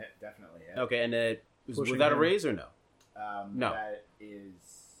 that's gonna hit. Definitely hit. Okay, and it was Pushing without a him. raise or no? No. That is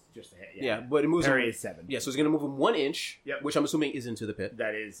just a hit. Yeah, but it moves Parry him. is 7. Yeah, so it's going to move him 1 inch, Yep. which I'm assuming is into the pit.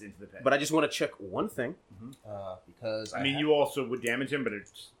 That is into the pit. But I just want to check one thing Mhm. because I mean, you also would damage him, but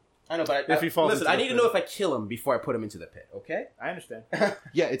it's. I know, but If he falls listen, into I the need to pit. know if I kill him before I put him into the pit. Okay. I understand.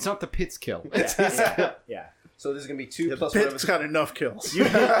 Yeah, it's not the pit's kill. It's Yeah. So this is going to be 2 The plus pit's whatever. got enough kills. You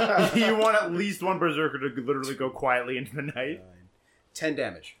want at least one berserker to literally go quietly into the night. 10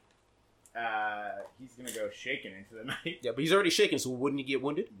 damage. He's gonna go shaken into the night. Yeah, but he's already shaken, so wouldn't he get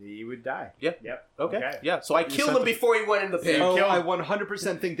wounded? He would die. Yeah. Yep. Okay. Yeah. So I killed sent him the- before he went in the pit. Oh, kill him. I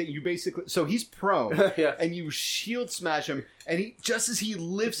 100% think that you basically. So he's prone, Yeah. and you shield smash him, and he just as he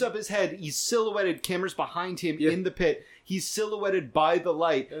lifts up his head, he's silhouetted. Cameras behind him Yeah. in the pit. He's silhouetted by the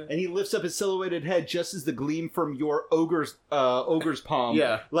light, and he lifts up his silhouetted head just as the gleam from your ogre's palm,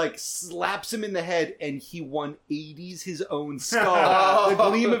 Yeah. like slaps him in the head, and he 180s his own skull. Oh. The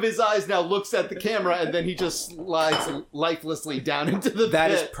gleam of his eyes now looks at the camera, and then he just slides lifelessly down into the That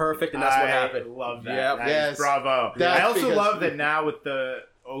pit. is perfect, and that's what happened. I love that. Yeah. That Yes. is bravo. That's I also because- love that now with the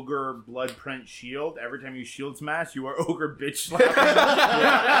ogre blood print shield, every time you shield smash, you are ogre bitch slapping.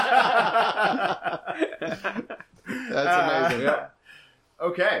 That's amazing.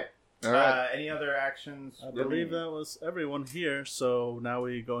 Okay. All right. Any other actions? I believe that was everyone here, so now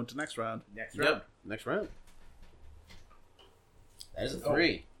we go into next round. Next round. Yep. Next round. That is a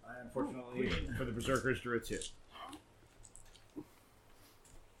 3. I unfortunately, for the berserkers, drew a 2.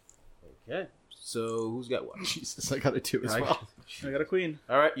 Okay. So who's got what? Jesus, I got a 2 as I- well. I got a queen.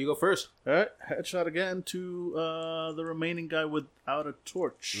 All right, you go first. All right, headshot again to the remaining guy without a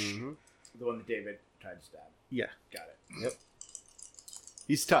torch. The one that David tried to stab. Yeah. Got it. Yep.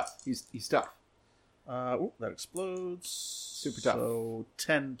 He's tough. He's tough. That explodes. Super tough. So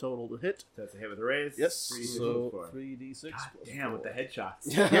 10 total to hit. So that's a hit with a raise. Yes. 3 So 3d6. God plus damn, with 4. the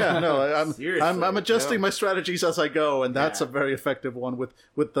headshots. Yeah, no, Seriously. I'm adjusting Yeah. my strategies as I go, and that's Yeah. a very effective one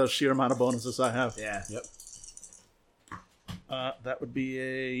with the sheer amount of bonuses I have. Yeah. Yep. That would be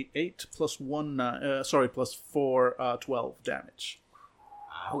a 8 plus 1, plus 4, 12 damage.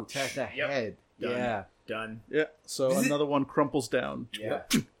 Oh, attack the Yep. head. Done. Yeah. Done. Yeah, so another one crumples down. Yeah.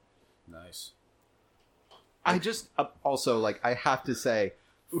 Nice. I just also like I have to say,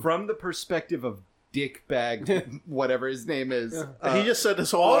 from the perspective of Dickbag, whatever his name is, He just said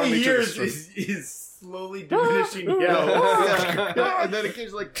this whole All army he to hears destroy- is slowly diminishing yells. and then it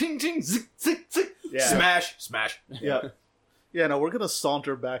keeps like ting ting zick zick zick. Yeah. Smash. Yeah. Yeah, no, we're gonna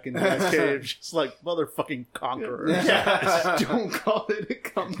saunter back into that cave, just like motherfucking conquerors. Don't call it a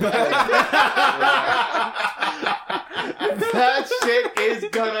comeback. That shit is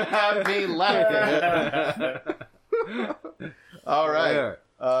gonna have me laughing. All right.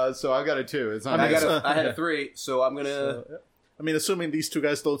 So I got a 2. It's not. I bad. got. I had a 3, so I'm gonna. So, yeah. I mean, assuming these two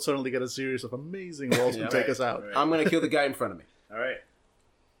guys don't suddenly get a series of amazing rolls Yeah. and take us out. Right. I'm gonna kill the guy in front of me. All right.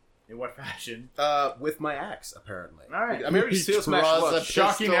 In what fashion? With my axe, apparently. All right. I mean, already He seal smash draws once. a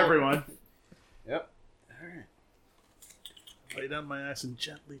Shocking pistol. everyone. Yep. Lay down my ass and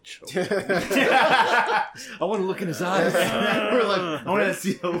gently choke. I want to look in his eyes. We're like, I want to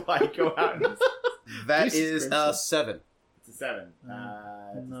see the light go out. That is a 7. It's a 7.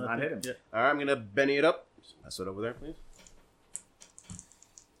 Does not hit him. Yeah. All right, I'm gonna Benny it up. Pass it over there, please.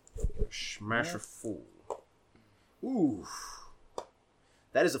 Smasher fool. Ooh.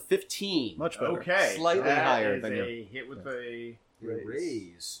 That is a 15. Much better. Okay. Slightly that higher is than you. a hit with a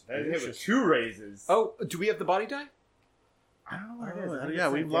Raise. That is a hit with 2 raises. oh, do we have the body die? I don't know what it is. I think yeah,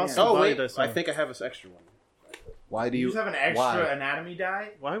 it's we've like lost damn. Oh Body wait, dice, I yeah. think I have this extra one. Why do You you just have an extra Why? anatomy die?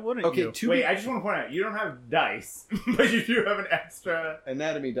 Why wouldn't Okay, you? 2 Wait, I just want to point out, you don't have dice, but you do have an extra.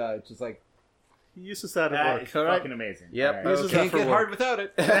 anatomy die. Just like He uses that at That work. is All right. fucking amazing. Yep. All This right. is can't that for get work. hard without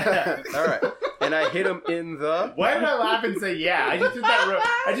it. All right, and I hit him in the Why did I laugh and say yeah? I just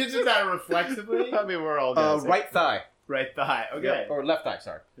did that reflexively. I mean, we're all guessing. right thigh. Right thigh. Okay. Or left thigh.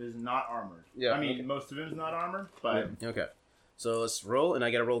 Sorry. It is not armored. Yeah, I mean, okay. most of him is not armored, but Okay. So let's roll, and I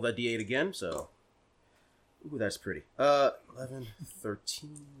gotta roll that d8 again, so... Ooh, that's pretty. 11,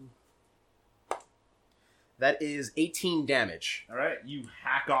 13... That is 18 damage. All right, you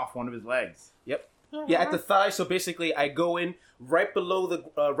hack off one of his legs. Yep. Yeah, at the thigh, so basically I go in right below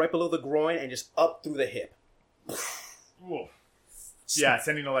the groin and just up through the hip. Ooh. Yeah,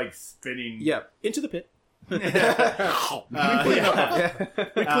 sending a spinning. Yeah, into the pit. We clean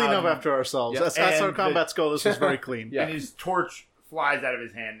up after ourselves. Yeah. That's our And combat skill. This is very clean. Yeah. And his torch flies out of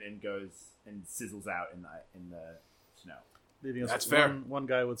his hand and goes and sizzles out in the snow. Leaving us That's fair. One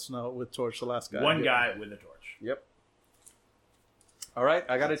guy with torch, the last guy. One guy with a torch. Yep. All right,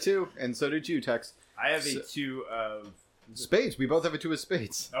 I got a 2, and so did you, Tex. I have a 2 of. Spades. We both have a 2 of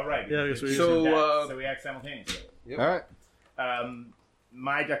spades. Oh right. Yeah, I guess we So, we act simultaneously. All right.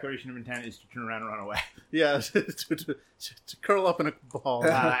 My declaration of intent is to turn around and run away. Yeah, to curl up in a ball.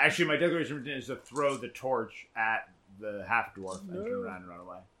 Actually, my declaration of intent is to throw the torch at the half dwarf and turn around and run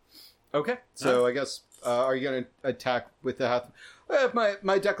away. Okay. So I guess are you going to attack with the half?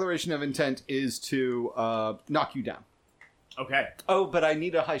 My declaration of intent is to knock you down. Okay. Oh, but I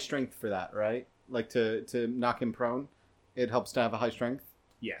need a high strength for that, right? Like to knock him prone. It helps to have a high strength.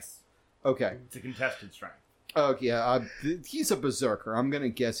 Yes. Okay. It's a contested strength. Oh yeah. He's a berserker. I'm gonna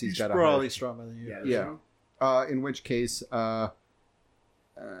guess he's got a probably high. stronger than you. Yeah. In which case, what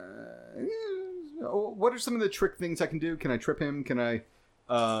are some of the trick things I can do? Can I trip him? Can I?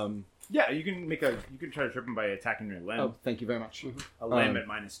 Yeah, you can try to trip him by attacking your limb. Oh, thank you very much. A limb at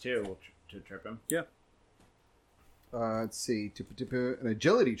 -2 will to trip him. Yeah. Let's see. An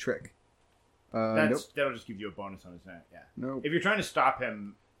agility trick. Nope. That'll just give you a bonus on his neck. Yeah. Nope. If you're trying to stop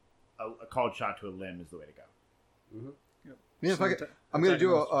him, a called shot to a limb is the way to go. Yeah, if I'm going to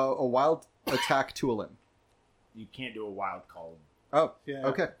do a wild attack to a limb. You can't do a wild call. Oh, Yeah.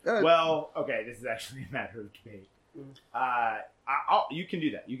 okay. Well, okay, this is actually a matter of debate. You can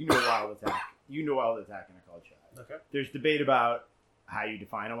do that. You can do a wild attack. You can do a wild attack and a called shot. Okay. There's debate about how you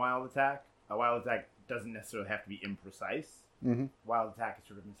define a wild attack. A wild attack doesn't necessarily have to be imprecise. Mhm. Wild attack is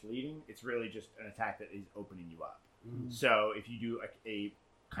sort of misleading. It's really just an attack that is opening you up. So if you do a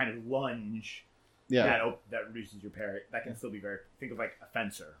kind of lunge Yeah. that reduces your parry, that can still be very... Think of like a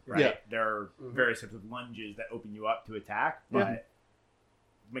fencer, right? Yeah. There are various types of lunges that open you up to attack, but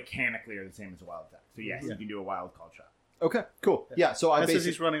mechanically are the same as a wild attack. So yes, you can do a wild call shot. Okay, cool. Yeah, so I And since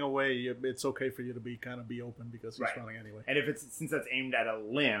basically... he's running away, it's okay for you to be open because he's Right. running anyway. And since that's aimed at a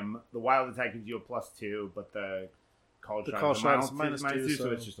limb, the wild attack gives you a +2, but the call The shot call is a shot is -2,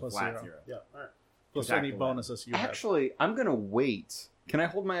 so it's just a plus flat 0. 0. Yeah. All right. Plus Attack any the bonuses you have. Actually, I'm going to wait. Can I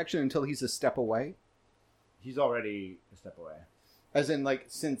hold my action until he's a step away? He's already a step away. As in,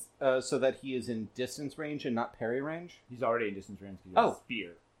 since so that he is in distance range and not parry range? He's already in distance range because he has a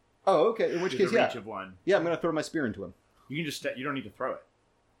spear. Oh, okay. In which There's case, a yeah. reach of 1. Yeah, I'm going to throw my spear into him. You can just you don't need to throw it.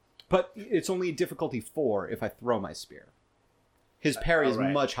 But it's only difficulty 4 if I throw my spear. His parry is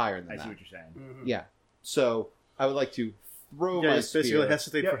right. much higher than I that. see what you're saying. Yeah. So I would like to throw Yeah, my he's basically spear.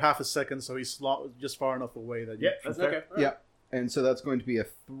 hesitate Yep. for half a second, so he's just far enough away that you Yep, that's okay. Yeah. And so that's going to be a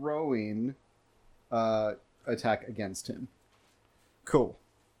throwing attack against him. Cool.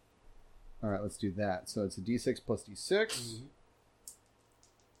 All right, let's do that. So it's a d6 plus d6.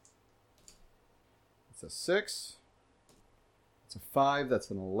 It's a 6. It's a 5. That's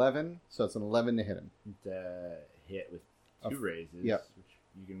an 11. So it's an 11 to hit him. Hit with 2 raises. yep. Which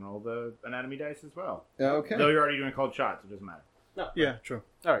you can roll the anatomy dice as well. Okay. Though you're already doing cold shots, it doesn't matter. Yeah, true.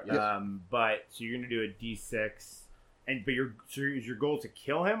 All right. Yeah. But so you're gonna do a d6, but is your goal to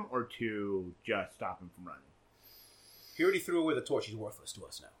kill him or to just stop him from running? He already threw away the torch. He's worthless to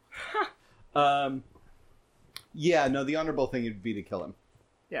us now. Yeah, no, the honorable thing would be to kill him.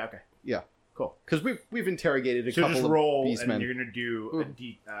 Yeah. Okay. Yeah. Cool. Because we've interrogated a So couple just of roll, beastmen. and you're gonna do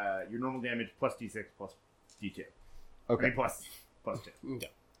your normal damage plus d6 plus d2. Okay. I mean, plus 2. Yeah.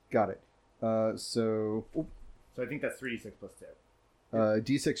 Got it. So So I think that's 3d6 plus 2.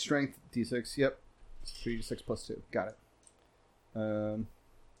 d6 strength, d6. Yep. 3d6 plus 2. Got it. Could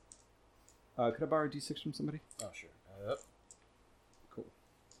I borrow a d6 from somebody? Oh, sure. Cool.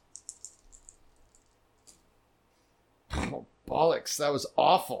 Oh, bollocks. That was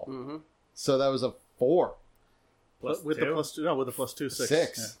awful. Mm-hmm. So that was a 4. Plus with 2? the plus 2, no, with the plus 2, 6.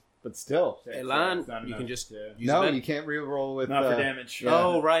 6. But still. Hey, Lon, It's not you enough can just to- use No, that. you can't re-roll with... not for damage. Yeah.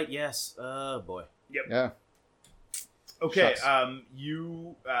 Oh, right. Yes. Oh, boy. Yeah. Okay, Shucks.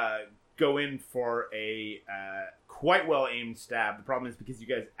 you go in for a quite well aimed stab. The problem is because you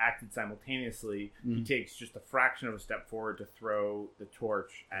guys acted simultaneously, he takes just a fraction of a step forward to throw the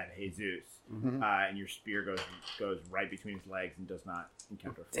torch at Jesus, and your spear goes right between his legs and does not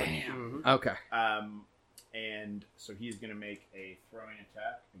encounter flesh. Okay. And so he's going to make a throwing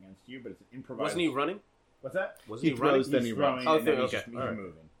attack against you, but it's an improvised. Wasn't he running? What's that? Wasn't he, He running? throws, then he runs. Throwing, Oh, and then okay. he's, just, he's All right.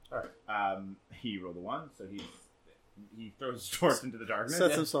 moving. All right. He rolled a 1, so he throws his torch into the darkness.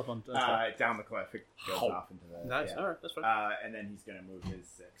 Sets himself on. Down the cliff. It goes off into the... Nice. Yeah. All right, that's fine. And then he's going to move his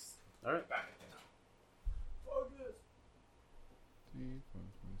 6. All right. Back down.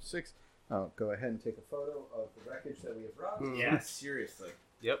 6. Oh, go ahead and take a photo of the wreckage that we have brought. Yeah, seriously.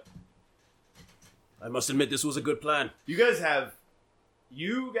 Yep. I must admit, this was a good plan. You guys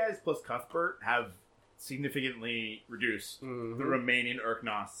plus Cuthbert have significantly reduced the remaining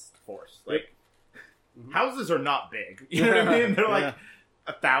Urknos force. Like, houses are not big. You know what I mean? They're like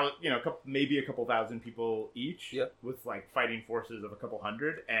 1,000, maybe a couple thousand people each. Yep. With like fighting forces of a couple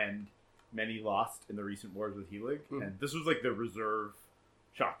hundred, and many lost in the recent wars with Helig. And this was like the reserve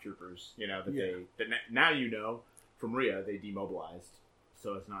shock troopers. Now from Rhea they demobilized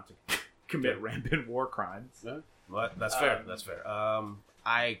so as not to commit rampant war crimes. Yeah. Well, that's fair. That's fair.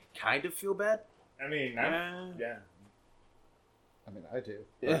 I kind of feel bad. I mean, yeah. I mean, I do.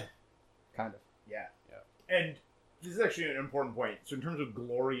 Yeah. Kind of. Yeah. And this is actually an important point. So in terms of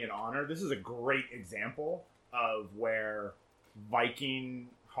glory and honor, this is a great example of where Viking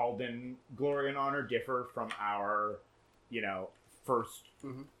Halden glory and honor differ from our, first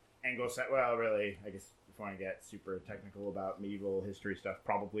Anglo-Saxon. Well, really, I guess if you want to get super technical about medieval history stuff,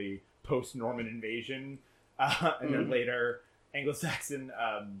 probably post-Norman invasion, and then later Anglo-Saxon,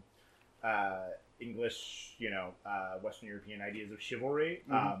 English, Western European ideas of chivalry.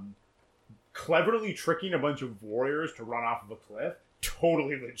 Cleverly tricking a bunch of warriors to run off of a cliff,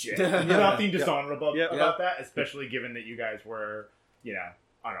 totally legit. Nothing dishonorable about that, especially given that you guys were,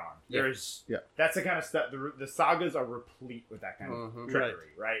 unarmed. That's the kind of stuff. The sagas are replete with that kind of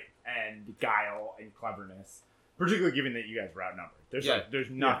trickery, right? And guile and cleverness, particularly given that you guys were outnumbered. There's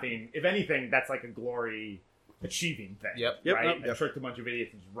nothing. If anything, that's like a glory achieving thing, right? I tricked a bunch of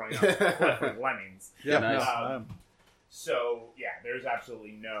idiots and just running off the cliff like lemmings. Nice. So there's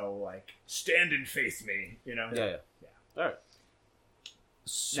absolutely no stand and face me, Yeah. All right.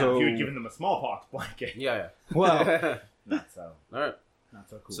 So now, if you had given them a smallpox blanket, Yeah. well, not so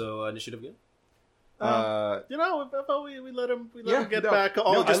cool. So initiative again. We let him get no, back.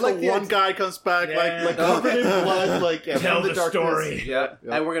 no, Just I like the the one idea. guy comes back, like covered in blood, Tell from the darkness. story. Yeah.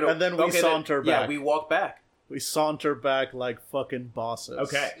 And we're gonna. And then we saunter Yeah, back. we walk back. we saunter back like fucking bosses.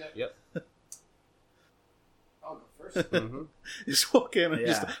 Okay. Yep. I'll go first. Just walk in and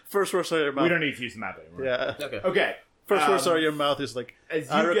just first words out of your mouth. We don't need to use the map anymore. Yeah. Okay. Okay. First words out of your mouth is like,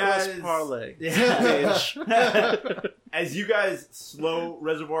 As I you request guys parlay. Yeah. As you guys slow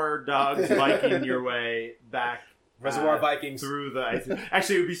Reservoir Dogs Viking your way back Reservoir Vikings. through the ice.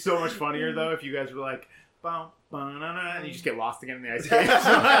 Actually, it would be so much funnier though if you guys were like, "Bum, ba-na-na," and you just get lost again in the ice cave.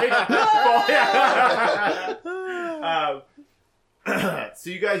 So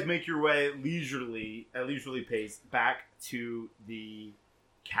you guys make your way at leisurely pace back to the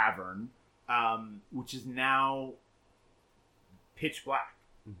cavern, which is now pitch black.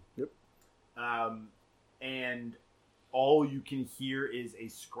 Yep. And all you can hear is a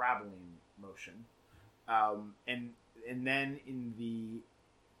scrabbling motion. And then in the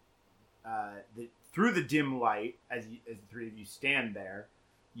through the dim light, as the three of you stand there,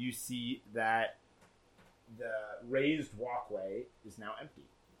 you see that the raised walkway is now empty,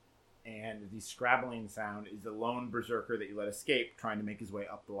 and the scrabbling sound is the lone berserker that you let escape, trying to make his way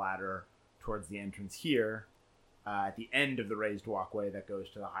up the ladder towards the entrance here, at the end of the raised walkway that goes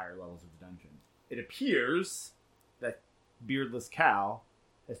to the higher levels of the dungeon. It appears that Beardless Cal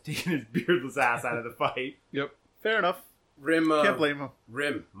has taken his beardless ass out of the fight. Yep. Fair enough. Rim. Can't blame him.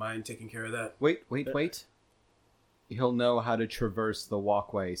 Rim. Mind taking care of that? Wait. He'll know how to traverse the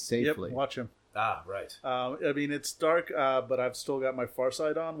walkway safely. Yep. Watch him. Ah, right. I mean, it's dark, but I've still got my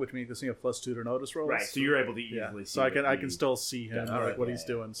Farsight on, which means you can see a +2 to notice rolls. Right, so you're able to easily see. So I can still see him, Yeah, what he's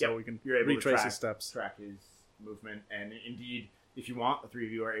doing, so we can you're able retrace to his steps. track his movement, and indeed, if you want, the three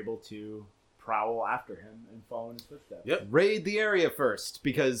of you are able to prowl after him and follow in his footsteps. Yep. Raid the area first,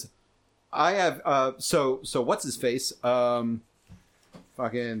 because I have so what's his face? Fucking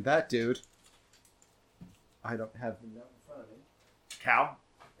that dude. I don't have the note in front of me. Cal?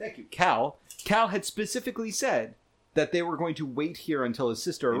 Thank you. Cal had specifically said that they were going to wait here until his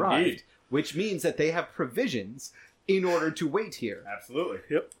sister arrived, Indeed. which means that they have provisions in order to wait here. Absolutely.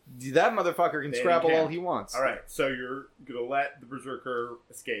 That motherfucker can They scrabble can. all he wants. All right, so you're going to let the Berserker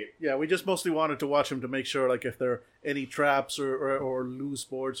escape. Yeah, we just mostly wanted to watch him to make sure, like, if there are any traps or loose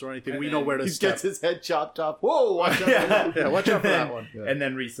boards or anything, And we then know where to He step. gets his head chopped off. Whoa! Watch out! Yeah, watch out for that one. Yeah. And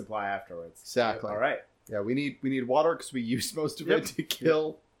then resupply afterwards. Exactly. All right. Yeah, we need water because we used most of it to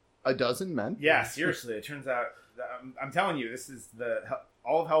kill a dozen men. Yeah, seriously. It turns out, I'm telling you, this is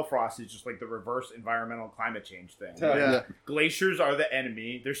all of Hellfrost is just like the reverse environmental climate change thing. Yeah. Glaciers are the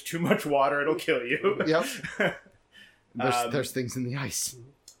enemy. There's too much water; it'll kill you. Yep. There's things in the ice.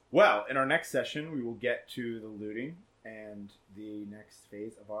 Well, in our next session, we will get to the looting and the next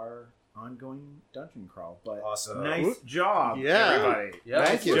phase of our ongoing dungeon crawl. But Awesome. nice job, Yeah. everybody. Yeah.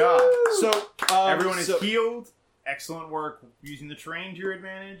 Thank you. Job. So Everyone is healed. Excellent work using the terrain to your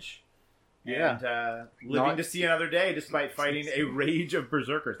advantage. Yeah. And living Not- to see another day despite fighting a rage of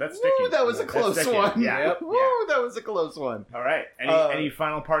berserkers. That's sticking. Woo, that was a That's close sticking. one. Yeah. Yep. Woo, that was a close one. All right. Any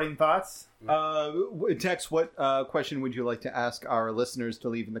final parting thoughts? Tex, what question would you like to ask our listeners to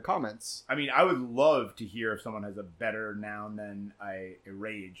leave in the comments? I mean, I would love to hear if someone has a better noun than a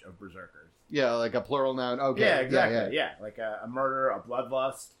rage of berserkers. Yeah, like a plural noun. Okay. Yeah, exactly. Yeah, Like a murder, a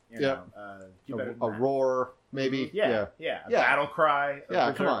bloodlust. You know, do better than A that. roar, maybe. Yeah. A battle cry. Of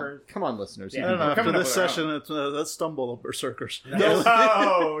Yeah, come on. berserkers. Come on, listeners. Yeah. I don't know. We're After coming up this with our session, it's that stumble of berserkers.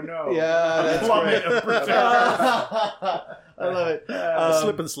 No, no. Yeah, that's Plummet great. of berserkers. I love it.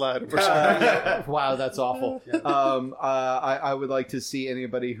 Slip and slide of berserkers. Wow, that's awful. I would like to see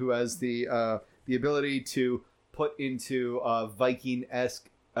anybody who has the ability to put into Viking-esque,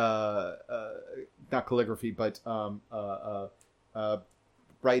 not calligraphy, but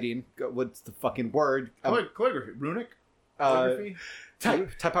writing. What's the fucking word? Calligraphy. Runic? Calligraphy?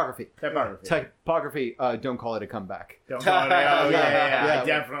 Typography. Typography. Typography. Don't call it a comeback. Don't call it. Oh, yeah.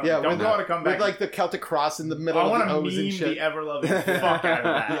 Definitely. Yeah, Don't call it a comeback. With like the Celtic cross in the middle I of want the to O's and meme shit. the ever-loving fuck out of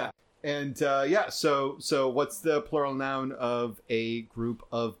that. Yeah. And so what's the plural noun of a group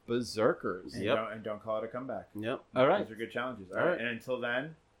of berserkers? And don't call it a comeback. Yep. All right. Those are good challenges. All right. And until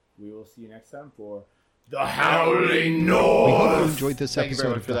then, we will see you next time for The Howling We hope you North. enjoyed this Thank you very episode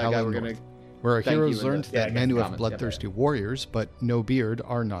much of for The that, guy. Howling We're North, gonna where our thank you heroes in learned the- that yeah, men who have comments, bloodthirsty warriors but no beard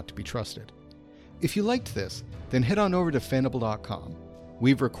are not to be trusted. If you liked this, then head on over to Fandible.com.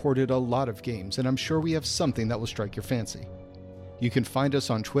 We've recorded a lot of games, and I'm sure we have something that will strike your fancy. You can find us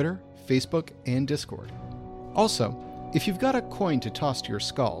on Twitter, Facebook, and Discord. Also, if you've got a coin to toss to your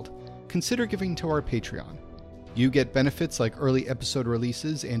Scald, consider giving to our Patreon. You get benefits like early episode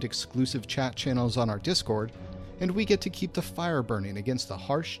releases and exclusive chat channels on our Discord, and we get to keep the fire burning against the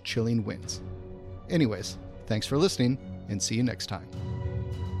harsh, chilling winds. Anyways, thanks for listening, and see you next time.